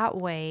that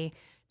way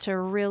to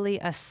really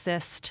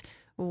assist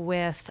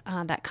with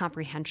that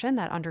comprehension,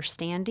 that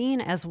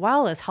understanding, as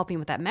well as helping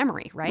with that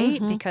memory,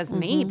 right? Because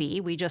maybe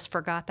we just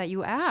forgot that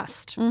you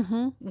asked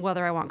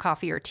whether I want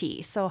coffee or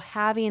tea. So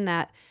having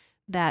that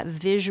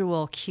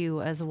visual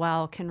cue as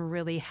well can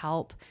really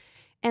help.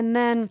 And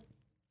then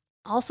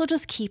also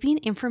just keeping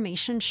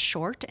information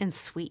short and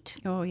sweet.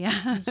 Oh,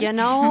 yeah. You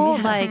know,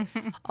 like,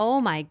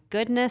 oh my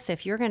goodness,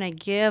 if you're going to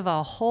give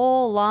a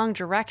whole long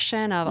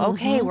direction of,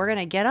 okay, we're going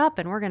to get up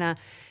and we're going to,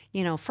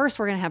 first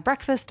we're going to have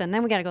breakfast and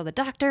then we got to go to the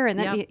doctor and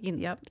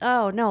then,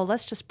 oh no,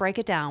 let's just break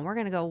it down. We're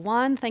going to go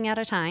one thing at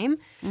a time.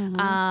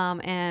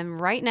 And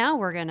right now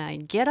we're going to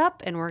get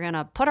up and we're going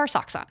to put our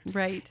socks on.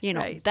 Right.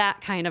 That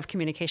kind of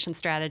communication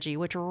strategy,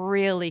 which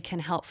really can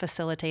help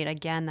facilitate,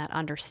 again, that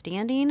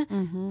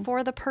understanding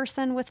for the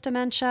person with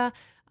dementia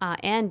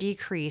and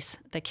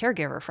decrease the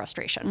caregiver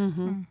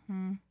frustration.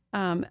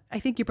 I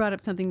think you brought up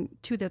something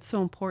too that's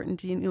so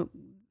important,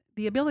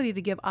 the ability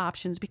to give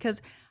options,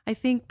 because I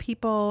think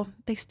people,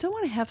 they still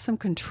want to have some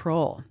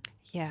control.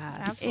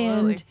 Yes.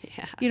 Absolutely.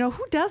 And,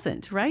 who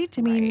doesn't, right?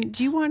 I mean,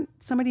 do you want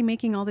somebody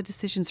making all the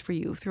decisions for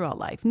you throughout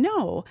life?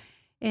 No.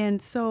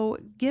 And so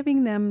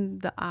giving them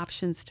the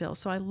option still.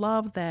 So I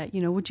love that,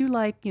 would you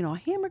like, a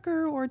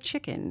hamburger or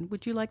chicken?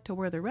 Would you like to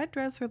wear the red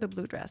dress or the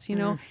blue dress?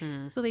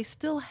 So they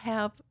still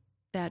have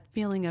that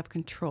feeling of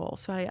control.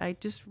 So I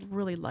just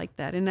really like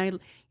that. And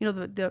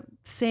the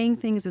saying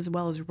things as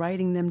well as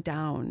writing them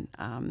down.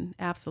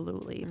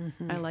 Absolutely.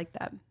 I like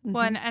that.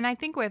 Well, and I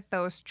think with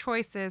those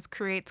choices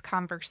creates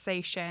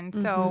conversation.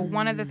 So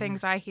one of the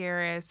things I hear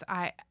is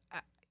I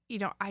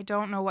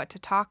don't know what to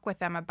talk with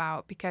them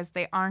about because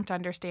they aren't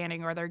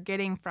understanding or they're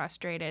getting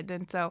frustrated.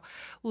 And so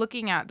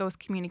looking at those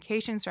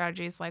communication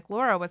strategies like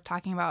Laura was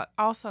talking about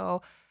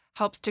also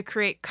helps to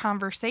create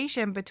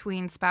conversation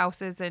between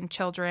spouses and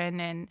children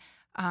and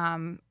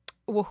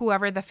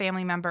whoever the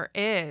family member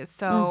is.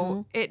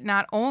 So it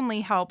not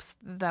only helps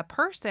the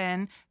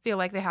person feel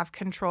like they have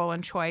control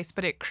and choice,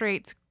 but it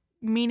creates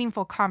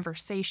meaningful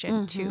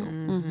conversation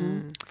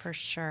too. For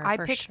sure. I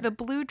picked the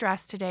blue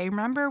dress today.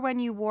 Remember when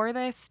you wore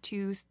this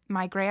to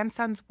my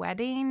grandson's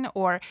wedding?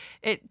 Or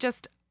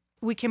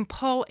we can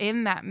pull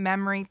in that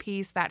memory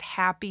piece, that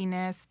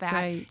happiness,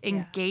 that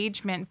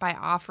engagement by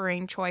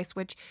offering choice,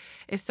 which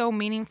is so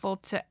meaningful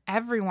to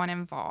everyone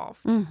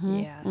involved.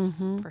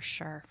 Yes, for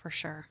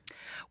sure.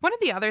 One of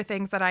the other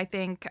things that I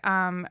think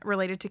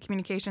related to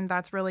communication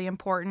that's really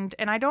important,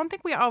 and I don't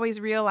think we always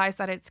realize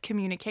that it's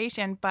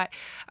communication, but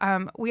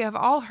we have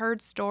all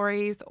heard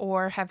stories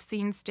or have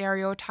seen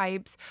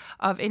stereotypes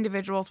of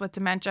individuals with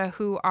dementia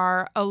who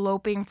are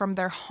eloping from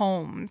their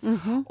homes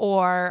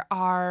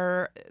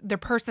or their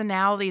personalities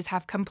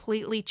have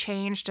completely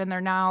changed and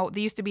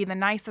they used to be the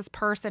nicest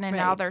person and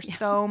now they're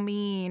so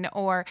mean,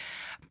 or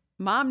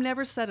Mom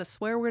never said a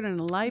swear word in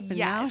her life, and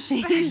now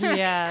she curses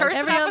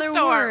every up other a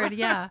storm. word.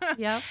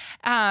 Yeah.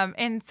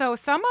 And so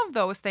some of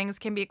those things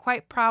can be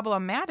quite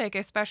problematic,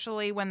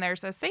 especially when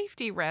there's a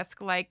safety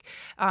risk. Like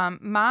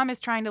Mom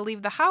is trying to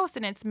leave the house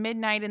and it's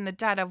midnight in the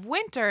dead of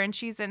winter and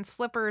she's in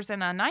slippers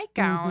and a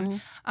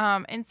nightgown.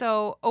 And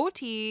so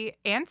OT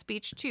and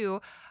speech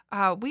too,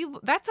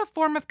 that's a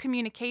form of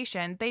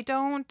communication. They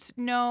don't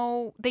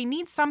know, they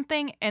need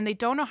something and they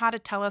don't know how to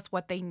tell us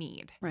what they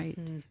need. Right.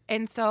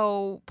 And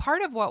so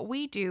part of what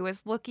we do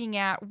is looking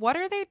at what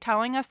are they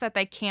telling us that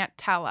they can't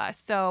tell us.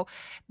 So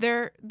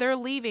they're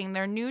leaving,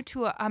 they're new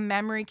to a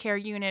memory care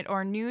unit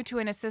or new to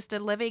an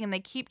assisted living and they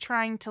keep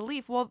trying to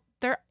leave. Well,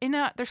 they're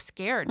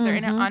scared. They're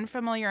in an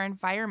unfamiliar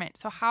environment.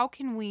 So how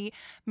can we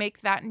make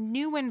that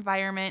new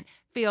environment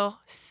feel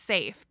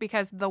safe?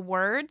 Because the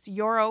words,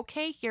 "you're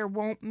okay here,"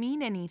 won't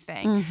mean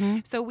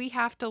anything. So we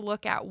have to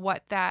look at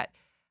what that,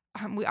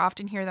 we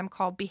often hear them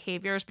called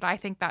behaviors, but I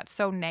think that's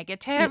so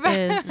negative.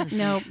 It is.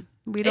 No,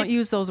 we don't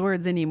use those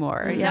words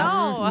anymore.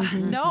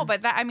 No,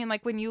 but that,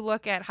 like when you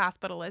look at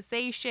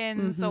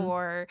hospitalizations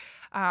or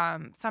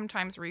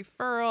sometimes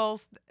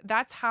referrals,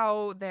 that's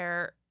how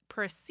they're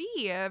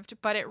perceived,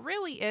 but it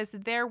really is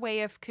their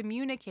way of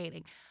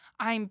communicating.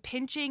 I'm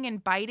pinching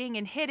and biting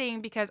and hitting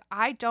because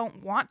I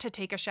don't want to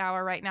take a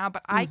shower right now,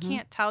 but I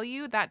can't tell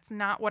you that's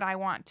not what I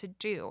want to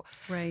do.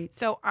 Right.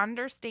 So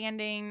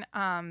understanding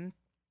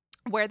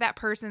where that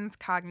person's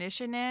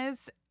cognition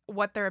is,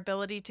 what their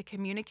ability to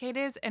communicate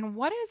is, and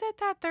what is it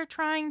that they're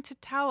trying to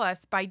tell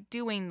us by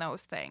doing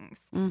those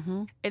things.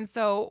 And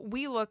so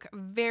we look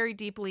very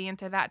deeply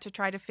into that to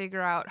try to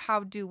figure out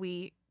how do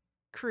we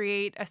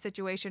create a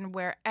situation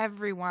where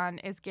everyone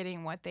is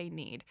getting what they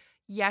need.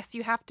 Yes,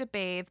 you have to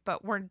bathe,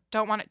 but we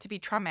don't want it to be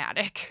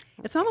traumatic.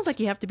 It's almost like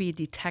you have to be a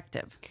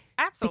detective.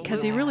 Absolutely.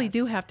 Because you really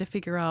do have to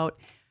figure out,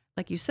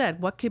 like you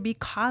said, what could be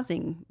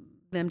causing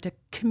them to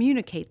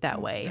communicate that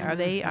way. Are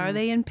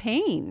they in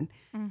pain?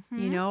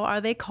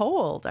 Are they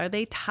cold? Are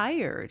they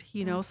tired?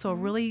 So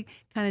really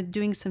kind of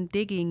doing some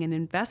digging and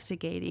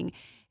investigating.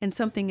 And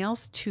something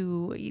else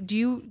too,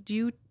 do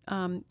you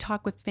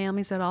talk with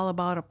families at all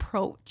about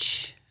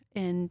approach?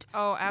 And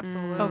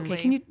absolutely. Okay,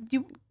 can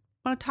you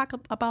want to talk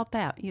about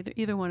that,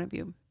 either one of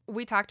you?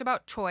 we talked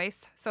about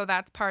choice. So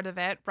that's part of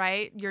it,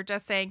 right? You're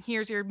just saying,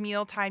 here's your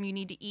meal time. You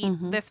need to eat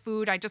this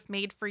food I just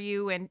made for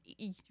you. And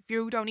if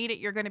you don't eat it,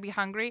 you're going to be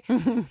hungry.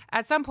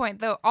 At some point,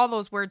 though, all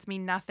those words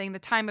mean nothing. The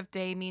time of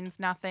day means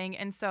nothing.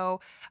 And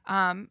so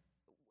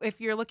if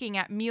you're looking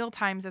at meal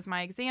times as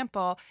my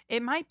example,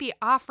 it might be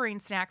offering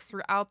snacks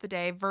throughout the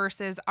day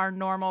versus our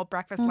normal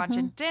breakfast, lunch,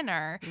 and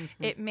dinner.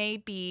 It may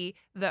be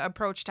the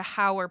approach to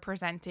how we're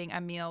presenting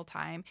a meal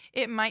time.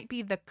 It might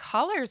be the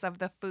colors of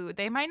the food.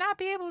 They might not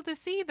be able to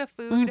see the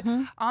food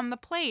on the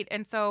plate.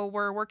 And so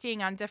we're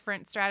working on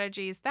different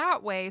strategies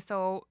that way.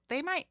 So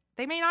they may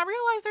not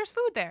realize there's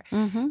food there.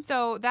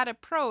 So that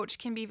approach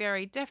can be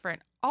very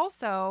different.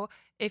 Also,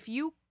 if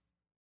you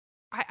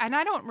and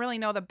I don't really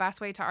know the best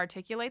way to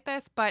articulate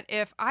this, but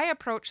if I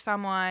approach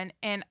someone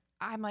and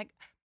I'm like,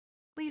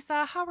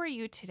 Lisa, how are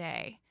you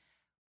today?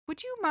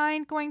 Would you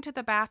mind going to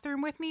the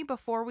bathroom with me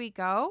before we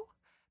go?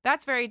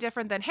 That's very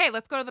different than, hey,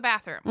 let's go to the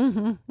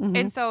bathroom.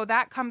 And so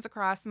that comes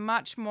across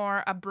much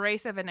more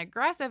abrasive and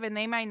aggressive, and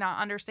they might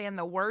not understand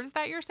the words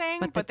that you're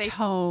saying, but the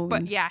tone.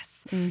 But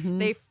yes,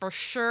 they for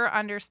sure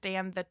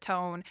understand the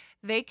tone.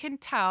 They can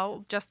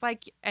tell, just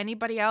like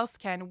anybody else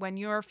can, when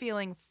you're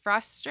feeling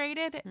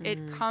frustrated,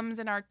 it comes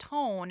in our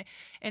tone.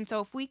 And so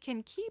if we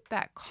can keep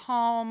that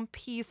calm,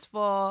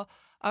 peaceful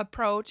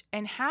approach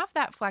and have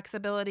that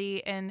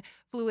flexibility and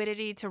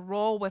fluidity to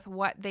roll with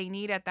what they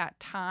need at that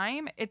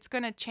time, it's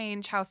going to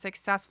change how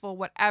successful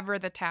whatever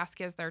the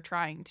task is they're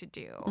trying to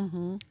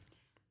do.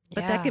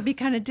 But that could be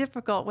kind of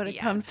difficult when it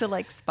comes to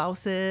like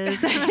spouses.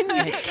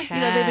 They've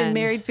been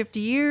married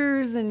 50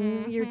 years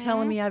and you're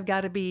telling me I've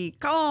got to be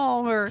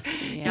calm, or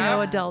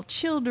adult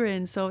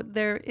children. So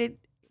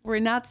we're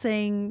not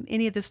saying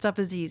any of this stuff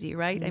is easy,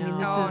 right? No. I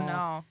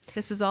mean,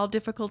 this is all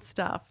difficult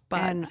stuff.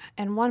 But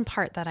and one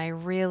part that I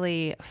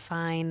really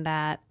find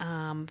that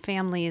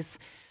families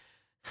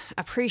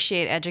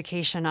appreciate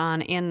education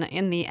on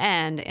in the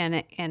end,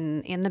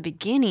 and in the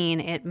beginning,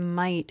 it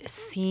might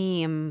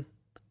seem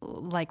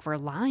like we're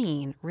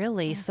lying,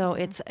 really. So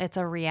it's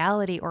a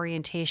reality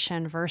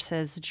orientation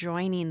versus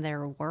joining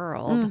their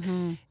world.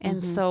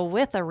 And so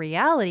with a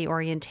reality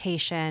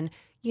orientation,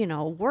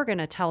 we're going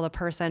to tell the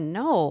person,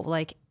 no,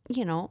 like,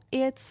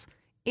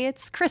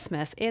 it's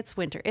Christmas, it's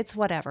winter, it's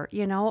whatever,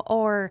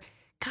 or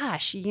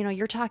gosh,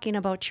 you're talking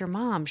about your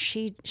mom.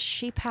 She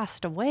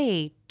passed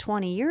away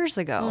 20 years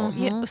ago,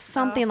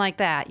 something like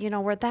that,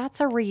 where that's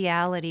a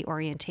reality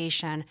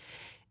orientation.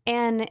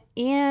 And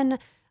in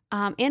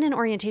an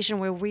orientation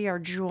where we are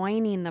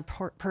joining the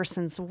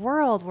person's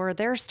world, where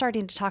they're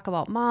starting to talk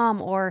about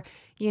mom or,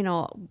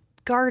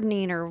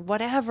 gardening or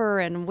whatever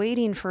and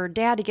waiting for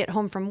dad to get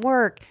home from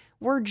work,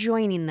 we're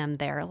joining them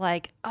there.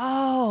 Like,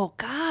 oh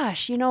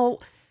gosh,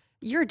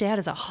 your dad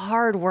is a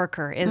hard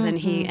worker, isn't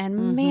he?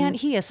 And man,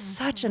 he is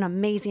such an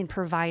amazing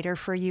provider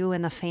for you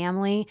and the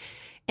family,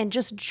 and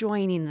just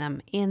joining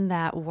them in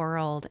that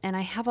world. And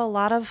I have a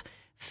lot of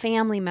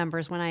family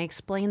members, when I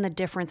explain the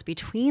difference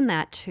between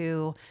that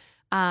two,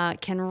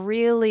 can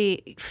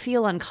really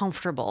feel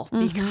uncomfortable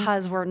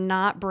because we're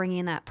not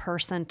bringing that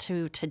person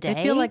to today.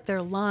 They feel like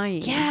they're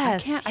lying.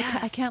 Yes,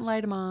 I can't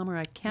lie to mom, or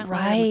I can't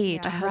lie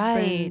to my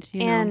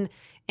husband.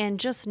 And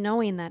just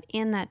knowing that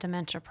in that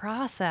dementia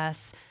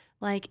process,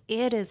 like,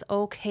 it is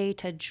okay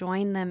to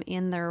join them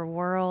in their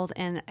world,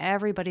 and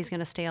everybody's going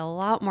to stay a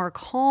lot more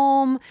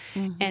calm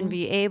and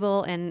be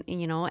able, and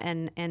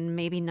and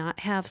maybe not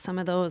have some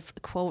of those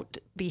quote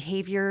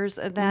behaviors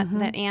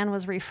that Anne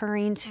was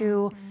referring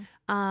to.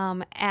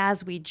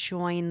 As we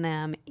join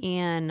them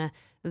in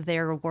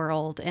their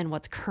world and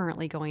what's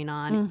currently going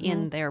on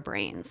in their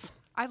brains.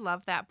 I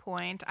love that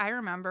point. I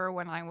remember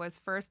when I was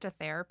first a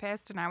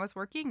therapist and I was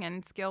working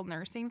in skilled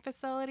nursing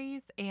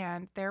facilities,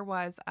 and there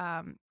was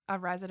a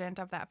resident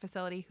of that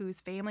facility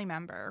whose family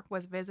member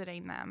was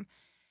visiting them.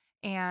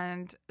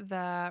 And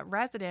the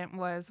resident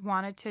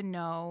wanted to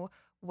know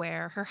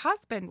where her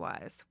husband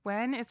was.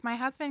 When is my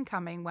husband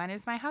coming? When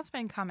is my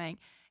husband coming?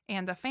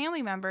 And the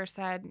family member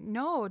said,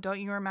 no, don't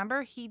you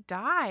remember? He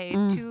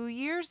died 2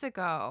 years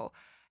ago.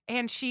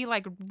 And she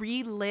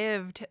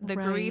relived the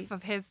grief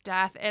of his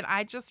death. And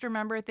I just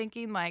remember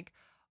thinking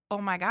oh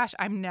my gosh,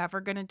 I'm never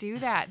going to do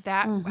that.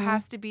 That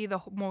has to be the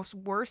most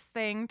worst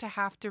thing to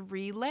have to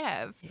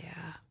relive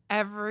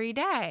every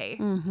day.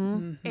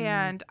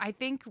 And I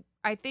think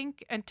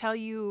until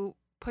you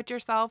put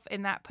yourself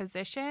in that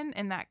position,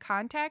 in that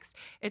context,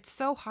 it's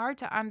so hard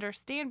to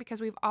understand,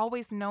 because we've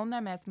always known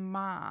them as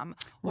mom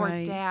or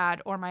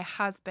dad or my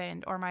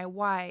husband or my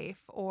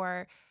wife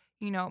or,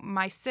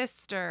 my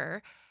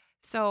sister.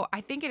 So I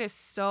think it is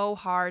so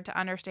hard to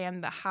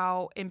understand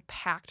how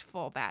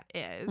impactful that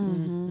is.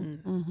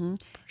 And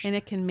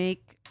it can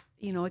make,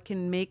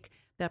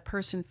 that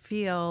person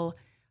feel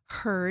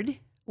heard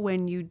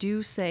when you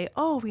do say,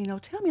 oh,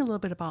 tell me a little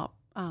bit about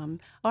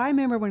I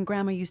remember when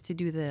grandma used to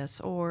do this,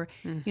 or,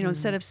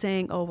 instead of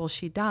saying, oh, well,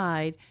 she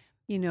died,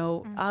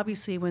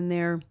 obviously when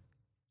they're,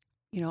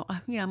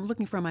 I'm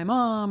looking for my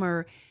mom,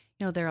 or,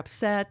 they're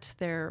upset,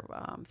 they're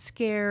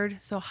scared.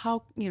 So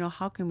how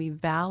can we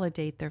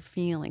validate their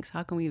feelings?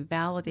 How can we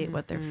validate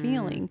what they're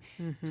feeling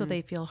so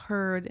they feel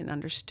heard and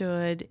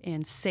understood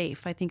and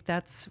safe? I think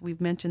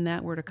we've mentioned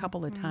that word a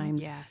couple of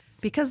times. Yes.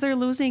 Because they're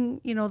losing,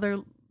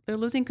 they're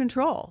losing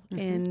control,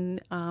 and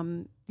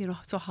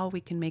so how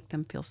we can make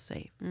them feel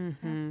safe.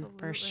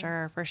 For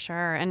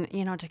sure.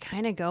 And to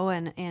kind of go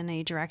in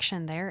a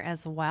direction there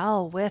as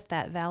well with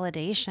that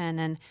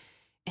validation,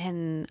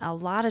 and a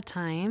lot of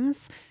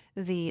times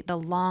the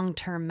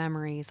long-term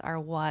memories are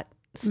what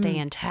stay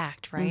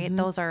intact, right?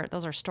 Those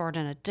are stored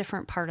in a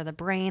different part of the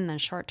brain than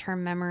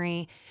short-term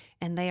memory,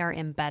 and they are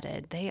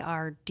embedded. They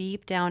are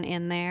deep down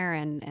in there,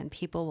 and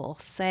people will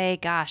say,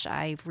 gosh,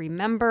 I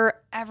remember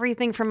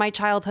everything from my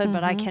childhood,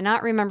 but I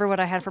cannot remember what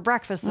I had for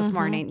breakfast this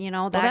morning.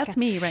 That's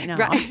me right now.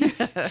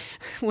 Right.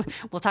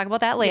 We'll talk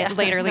about that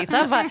later,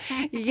 Lisa. But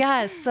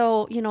yes,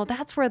 so,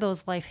 that's where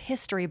those life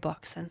history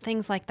books and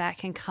things like that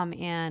can come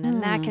in.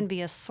 And that can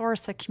be a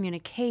source of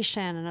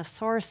communication and a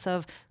source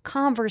of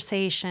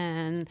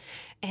conversation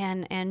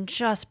and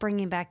just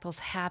bringing back those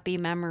happy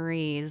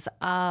memories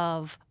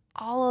of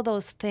all of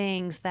those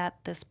things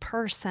that this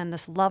person,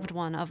 this loved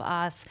one of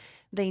us,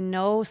 they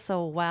know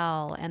so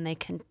well, and they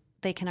can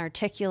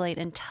articulate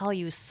and tell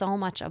you so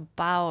much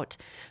about,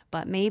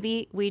 but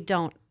maybe we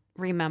don't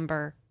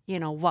remember,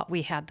 what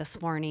we had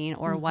this morning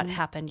or what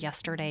happened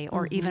yesterday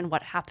or even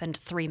what happened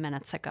 3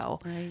 minutes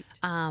ago. Right.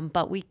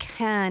 But we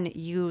can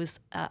use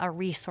a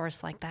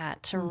resource like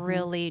that to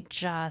really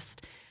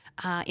just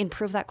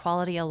improve that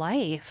quality of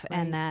life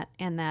and that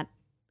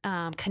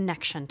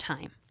connection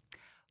time.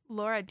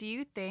 Laura, do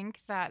you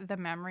think that the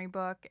memory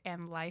book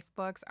and life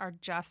books are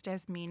just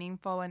as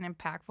meaningful and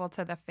impactful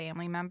to the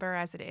family member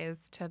as it is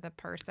to the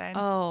person?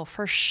 Oh,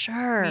 for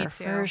sure. Me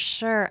too. For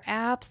sure.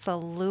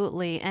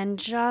 Absolutely. And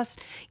just,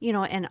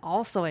 and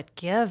also it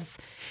gives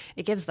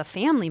the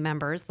family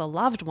members, the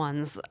loved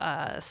ones,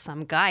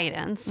 some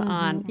guidance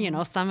on,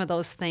 some of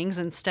those things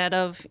instead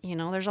of,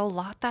 there's a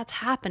lot that's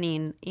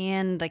happening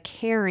in the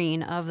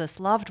caring of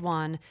this loved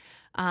one.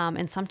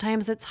 And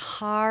sometimes it's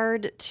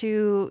hard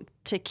to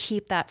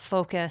keep that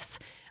focus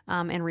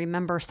and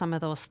remember some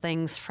of those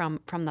things from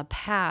the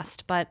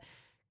past. But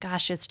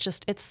gosh,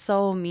 it's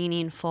so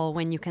meaningful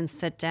when you can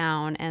sit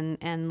down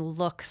and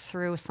look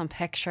through some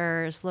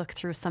pictures, look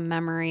through some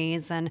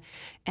memories, and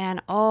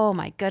oh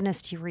my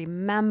goodness, do you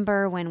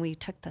remember when we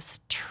took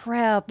this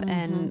trip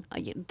and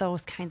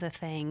those kinds of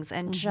things?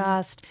 And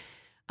just,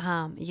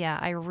 I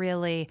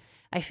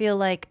feel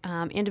like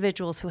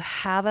individuals who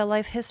have a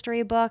life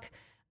history book,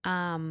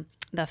 and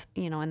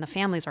the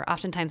families are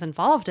oftentimes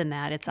involved in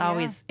that.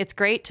 It's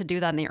great to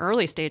do that in the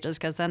early stages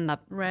because then the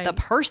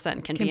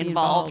person can be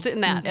involved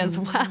in that as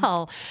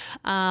well.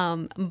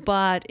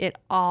 But it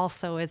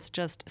also is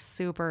just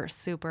super,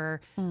 super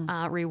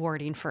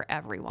rewarding for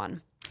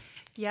everyone.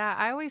 Yeah,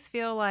 I always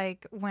feel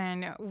like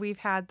when we've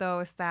had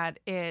those that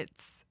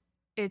it's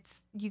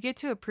you get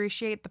to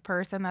appreciate the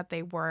person that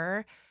they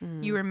were.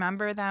 You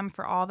remember them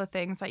for all the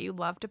things that you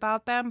loved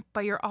about them,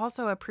 but you're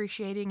also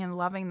appreciating and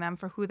loving them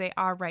for who they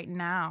are right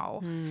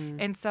now.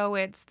 And so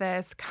it's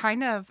this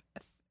kind of,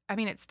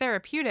 it's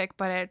therapeutic,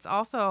 but it's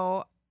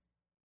also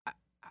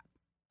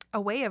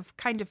a way of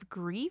kind of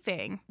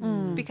grieving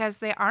because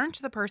they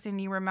aren't the person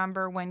you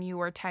remember when you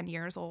were 10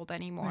 years old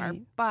anymore,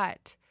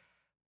 but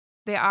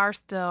they are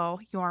still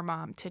your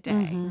mom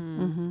today.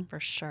 For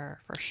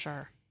sure.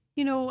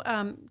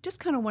 Just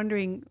kind of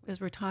wondering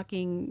as we're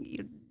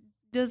talking,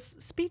 does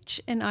speech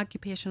and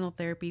occupational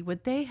therapy,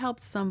 would they help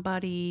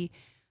somebody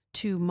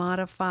to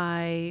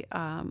modify,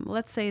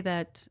 let's say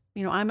that,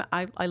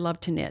 I love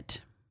to knit,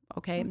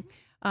 okay?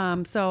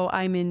 So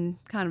I'm in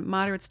kind of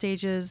moderate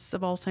stages of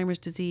Alzheimer's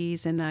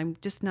disease and I'm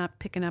just not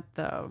picking up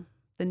the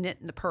knit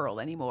and the purl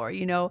anymore,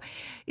 do the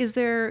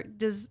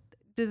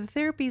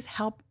therapies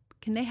help?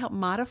 Can they help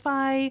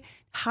modify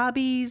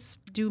hobbies,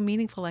 do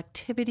meaningful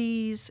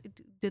activities?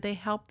 Do they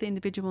help the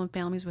individual and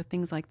families with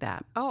things like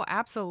that? Oh,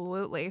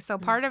 absolutely. So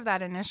part of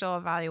that initial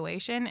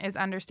evaluation is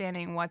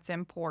understanding what's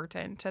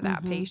important to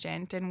that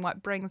patient and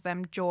what brings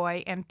them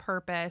joy and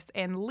purpose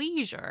and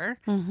leisure.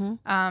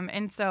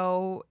 And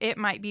so it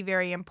might be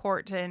very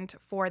important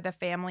for the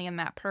family and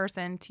that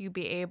person to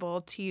be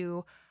able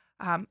to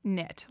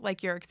knit,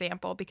 like your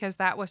example, because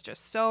that was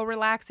just so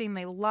relaxing.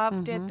 They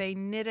loved it. They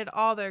knitted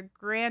all their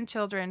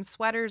grandchildren's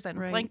sweaters and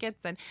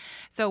blankets. And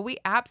so we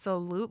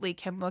absolutely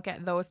can look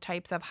at those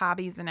types of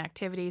hobbies and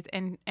activities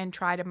and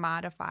try to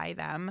modify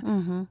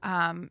them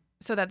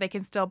so that they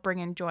can still bring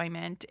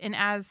enjoyment. And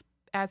as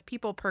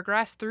people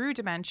progress through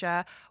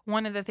dementia,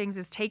 one of the things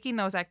is taking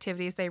those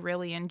activities they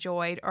really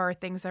enjoyed or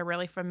things they're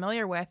really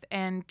familiar with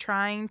and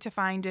trying to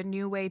find a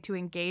new way to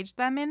engage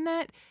them in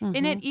it,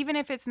 even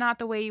if it's not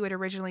the way you would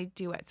originally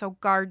do it. So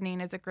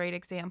gardening is a great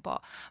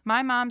example.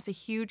 My mom's a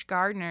huge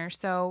gardener,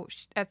 so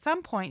at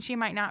some point she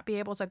might not be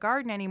able to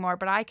garden anymore,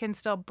 but I can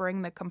still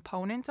bring the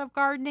components of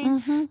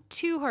gardening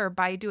to her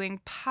by doing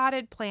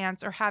potted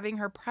plants or having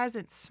her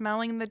present,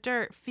 smelling the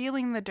dirt,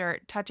 feeling the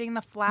dirt, touching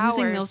the flowers.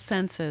 Using those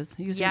senses,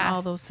 all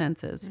all those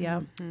senses.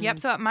 Yeah. Yep.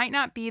 So it might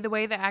not be the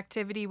way the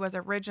activity was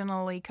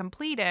originally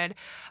completed,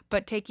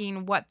 but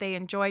taking what they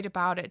enjoyed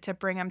about it to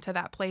bring them to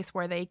that place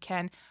where they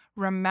can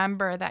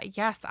remember that,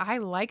 yes, I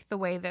like the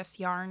way this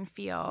yarn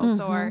feels,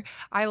 or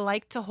I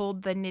like to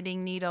hold the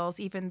knitting needles,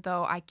 even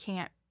though I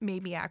can't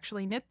maybe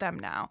actually knit them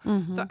now.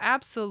 So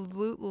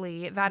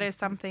absolutely, that is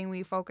something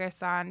we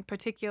focus on,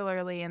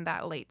 particularly in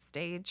that late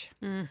stage.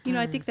 You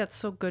know, I think that's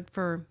so good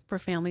for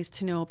families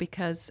to know,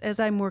 because as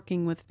I'm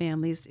working with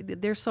families,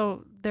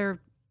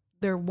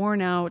 they're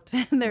worn out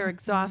and they're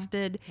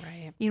exhausted.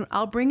 Right. You know,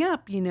 I'll bring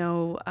up,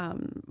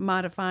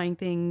 modifying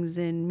things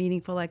in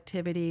meaningful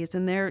activities,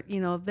 and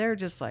they're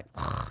just like,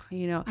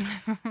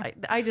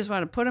 I just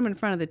want to put him in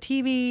front of the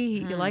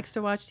TV. He likes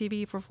to watch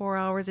TV for 4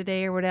 hours a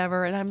day or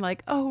whatever. And I'm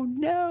like, oh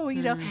no,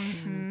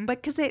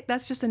 but because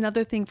that's just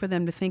another thing for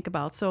them to think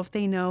about. So if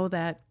they know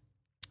that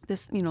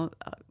this,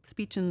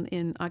 speech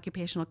in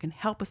occupational can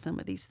help with some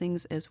of these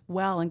things as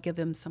well and give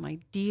them some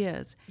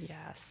ideas.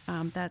 Yes.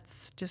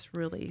 That's just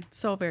really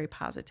so very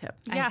positive.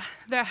 Yeah.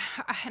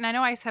 And I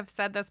know I have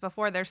said this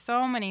before, there's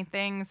so many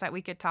things that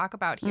we could talk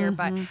about here,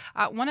 but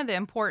one of the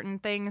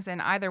important things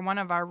in either one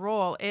of our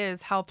role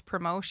is health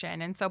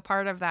promotion. And so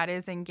part of that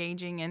is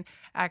engaging in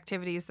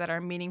activities that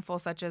are meaningful,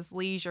 such as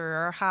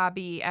leisure or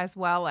hobby, as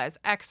well as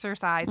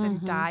exercise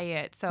and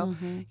diet. So,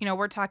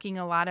 we're talking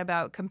a lot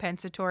about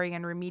compensatory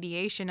and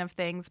remediation of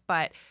things,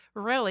 but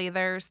really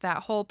there's that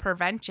whole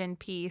prevention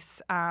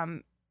piece,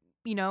 and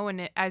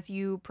as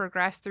you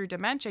progress through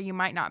dementia, you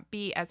might not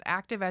be as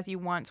active as you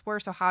once were.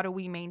 So how do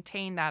we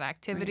maintain that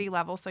activity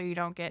level so you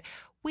don't get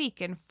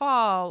weak and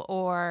fall,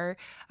 or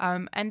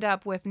end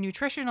up with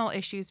nutritional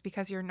issues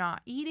because you're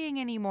not eating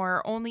anymore,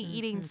 or only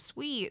eating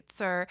sweets,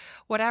 or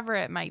whatever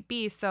it might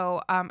be.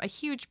 So a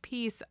huge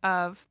piece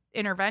of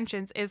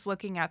interventions is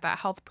looking at that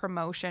health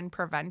promotion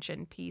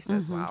prevention piece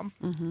as well.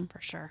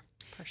 For sure.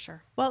 For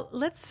sure. Well,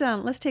 let's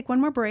take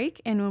one more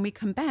break, and when we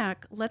come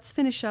back, let's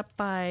finish up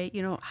by,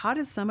 how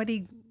does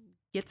somebody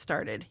get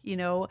started?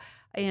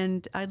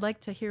 And I'd like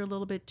to hear a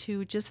little bit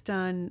too, just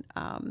on,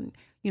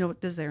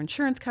 does their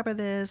insurance cover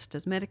this?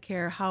 Does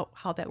Medicare?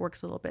 How that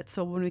works a little bit.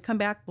 So when we come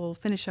back, we'll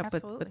finish up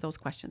with those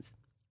questions.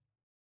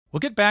 We'll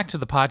get back to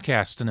the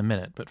podcast in a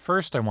minute, but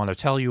first I want to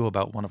tell you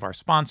about one of our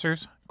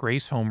sponsors,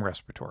 Grace Home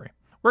Respiratory.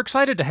 We're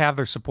excited to have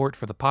their support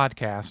for the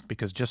podcast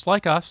because, just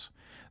like us,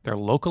 they're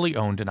locally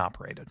owned and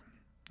operated.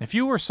 If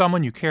you or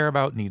someone you care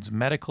about needs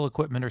medical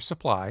equipment or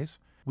supplies,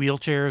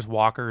 wheelchairs,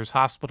 walkers,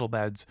 hospital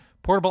beds,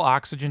 portable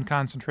oxygen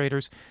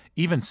concentrators,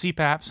 even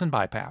CPAPs and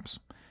BiPAPs,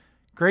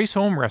 Grace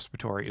Home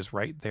Respiratory is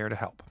right there to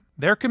help.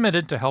 They're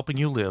committed to helping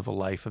you live a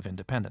life of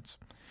independence.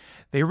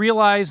 They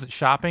realize that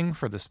shopping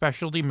for the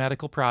specialty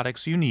medical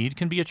products you need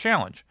can be a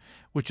challenge,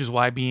 which is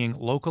why being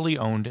locally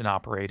owned and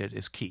operated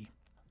is key.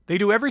 They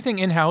do everything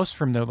in-house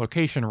from their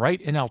location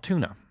right in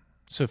Altoona.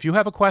 So if you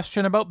have a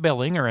question about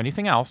billing or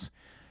anything else,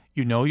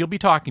 you'll be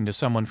talking to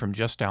someone from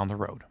just down the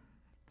road.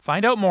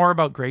 Find out more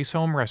about Grace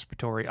Home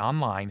Respiratory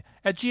online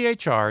at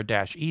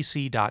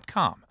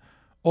ghr-ec.com,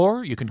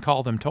 or you can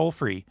call them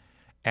toll-free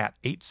at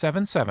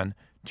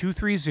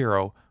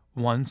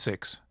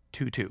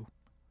 877-230-1622.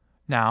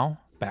 Now,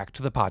 back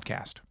to the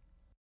podcast.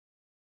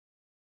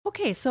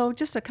 Okay, so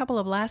just a couple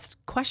of last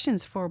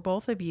questions for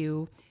both of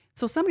you.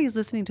 So somebody's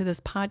listening to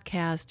this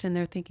podcast and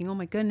they're thinking, oh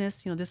my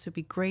goodness, this would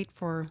be great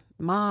for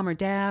mom or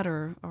dad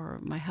or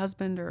my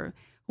husband or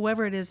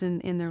whoever it is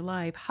in their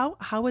life.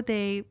 How would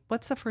they,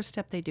 what's the first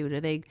step they do? Do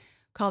they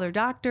call their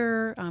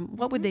doctor?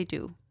 What would they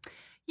do?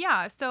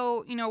 Yeah.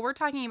 So, we're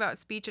talking about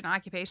speech and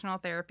occupational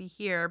therapy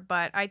here,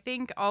 but I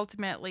think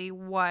ultimately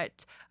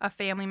what a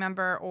family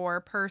member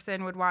or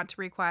person would want to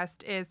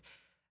request is,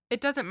 it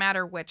doesn't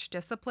matter which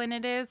discipline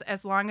it is,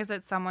 as long as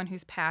it's someone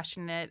who's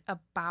passionate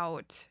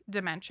about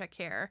dementia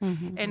care.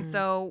 And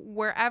so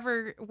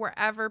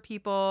wherever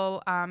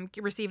people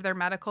receive their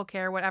medical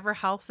care, whatever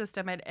health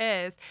system it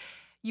is,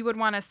 you would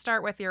want to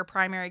start with your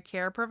primary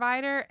care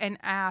provider and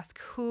ask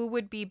who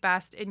would be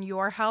best in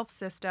your health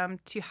system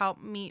to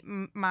help meet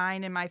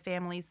mine and my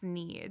family's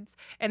needs.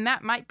 And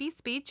that might be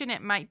speech and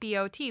it might be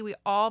OT. We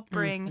all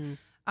bring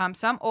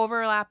some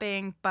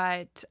overlapping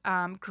but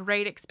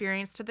great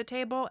experience to the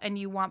table, and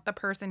you want the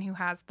person who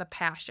has the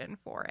passion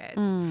for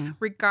it,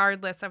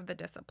 regardless of the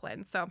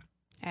discipline. So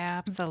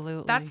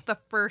absolutely, that's the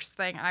first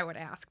thing I would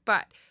ask.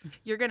 But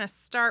you're going to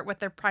start with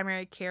their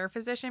primary care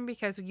physician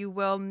because you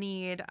will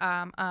need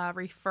a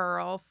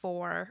referral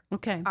for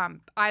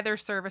either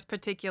service,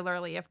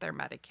 particularly if they're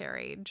Medicare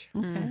age.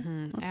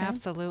 Okay.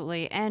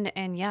 Absolutely.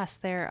 And yes,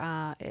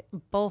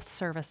 both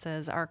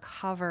services are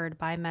covered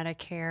by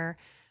Medicare.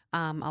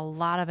 A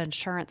lot of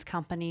insurance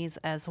companies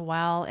as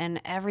well,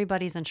 and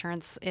everybody's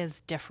insurance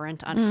is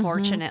different,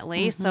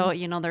 unfortunately. So,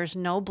 there's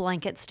no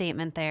blanket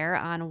statement there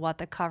on what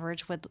the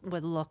coverage would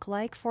look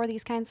like for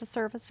these kinds of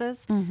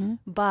services.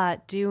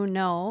 But do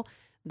know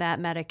that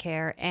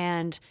Medicare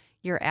and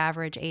your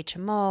average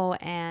HMO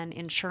and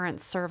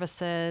insurance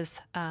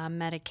services,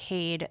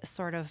 Medicaid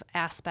sort of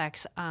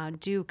aspects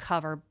do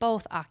cover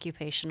both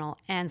occupational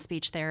and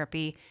speech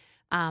therapy.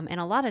 And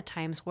a lot of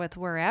times with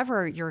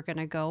wherever you're going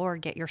to go or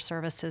get your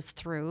services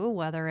through,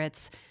 whether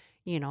it's,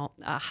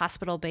 a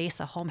hospital base,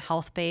 a home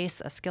health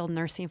base, a skilled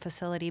nursing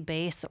facility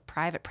base, a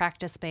private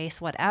practice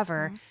base,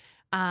 whatever,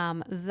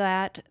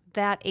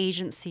 that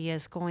agency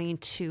is going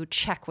to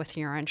check with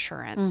your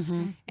insurance,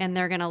 and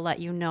they're going to let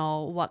you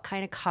know what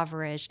kind of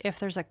coverage, if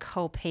there's a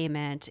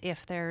co-payment,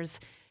 if there's,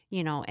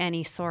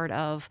 any sort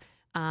of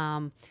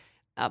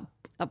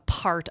a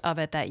part of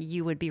it that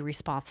you would be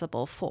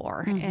responsible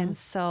for. And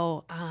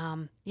so,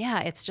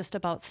 it's just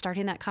about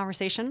starting that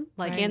conversation,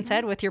 like Ann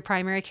said, with your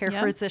primary care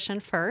physician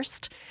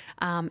first,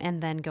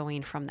 and then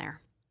going from there.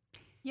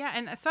 Yeah,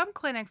 and some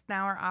clinics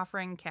now are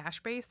offering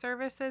cash-based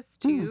services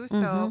too.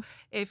 So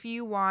if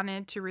you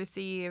wanted to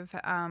receive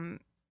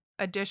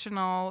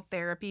additional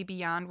therapy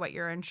beyond what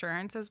your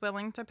insurance is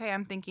willing to pay,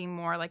 I'm thinking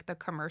more like the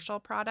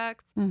commercial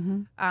products.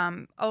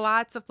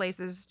 Lots of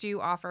places do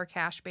offer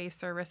cash-based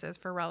services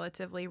for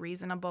relatively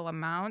reasonable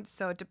amounts.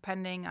 So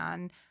depending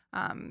on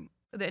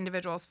the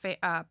individual's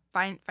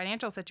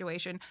financial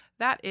situation,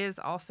 that is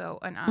also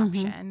an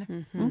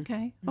option.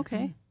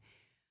 Okay.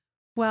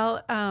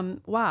 Well,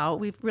 wow,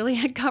 we've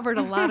really covered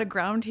a lot of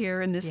ground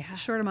here in this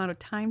short amount of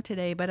time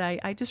today, but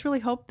I just really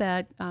hope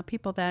that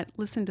people that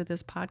listen to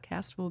this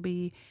podcast will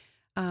be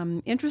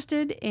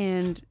interested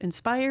and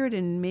inspired,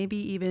 and maybe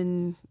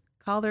even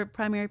call their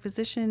primary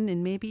physician,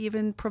 and maybe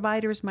even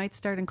providers might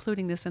start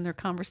including this in their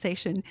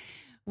conversation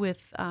with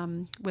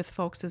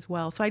folks as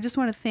well. So I just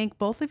want to thank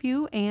both of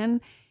you,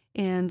 Ann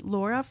and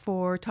Laura,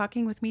 for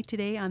talking with me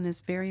today on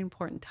this very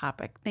important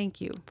topic. Thank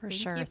you.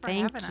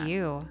 Thank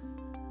you.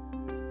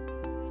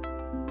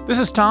 This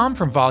is Tom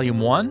from Volume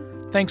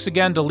 1. Thanks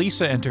again to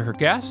Lisa and to her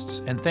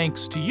guests, and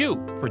thanks to you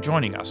for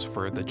joining us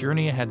for the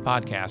Journey Ahead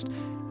podcast,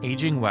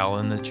 Aging Well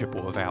in the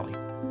Chippewa Valley.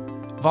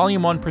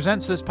 Volume 1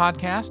 presents this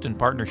podcast in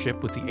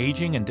partnership with the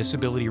Aging and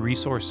Disability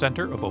Resource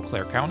Center of Eau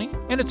Claire County,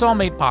 and it's all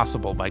made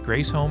possible by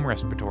Grace Home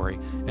Respiratory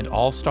and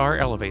All-Star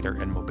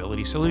Elevator and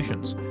Mobility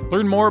Solutions.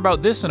 Learn more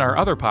about this and our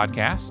other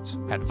podcasts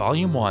at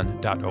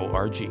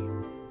volume1.org.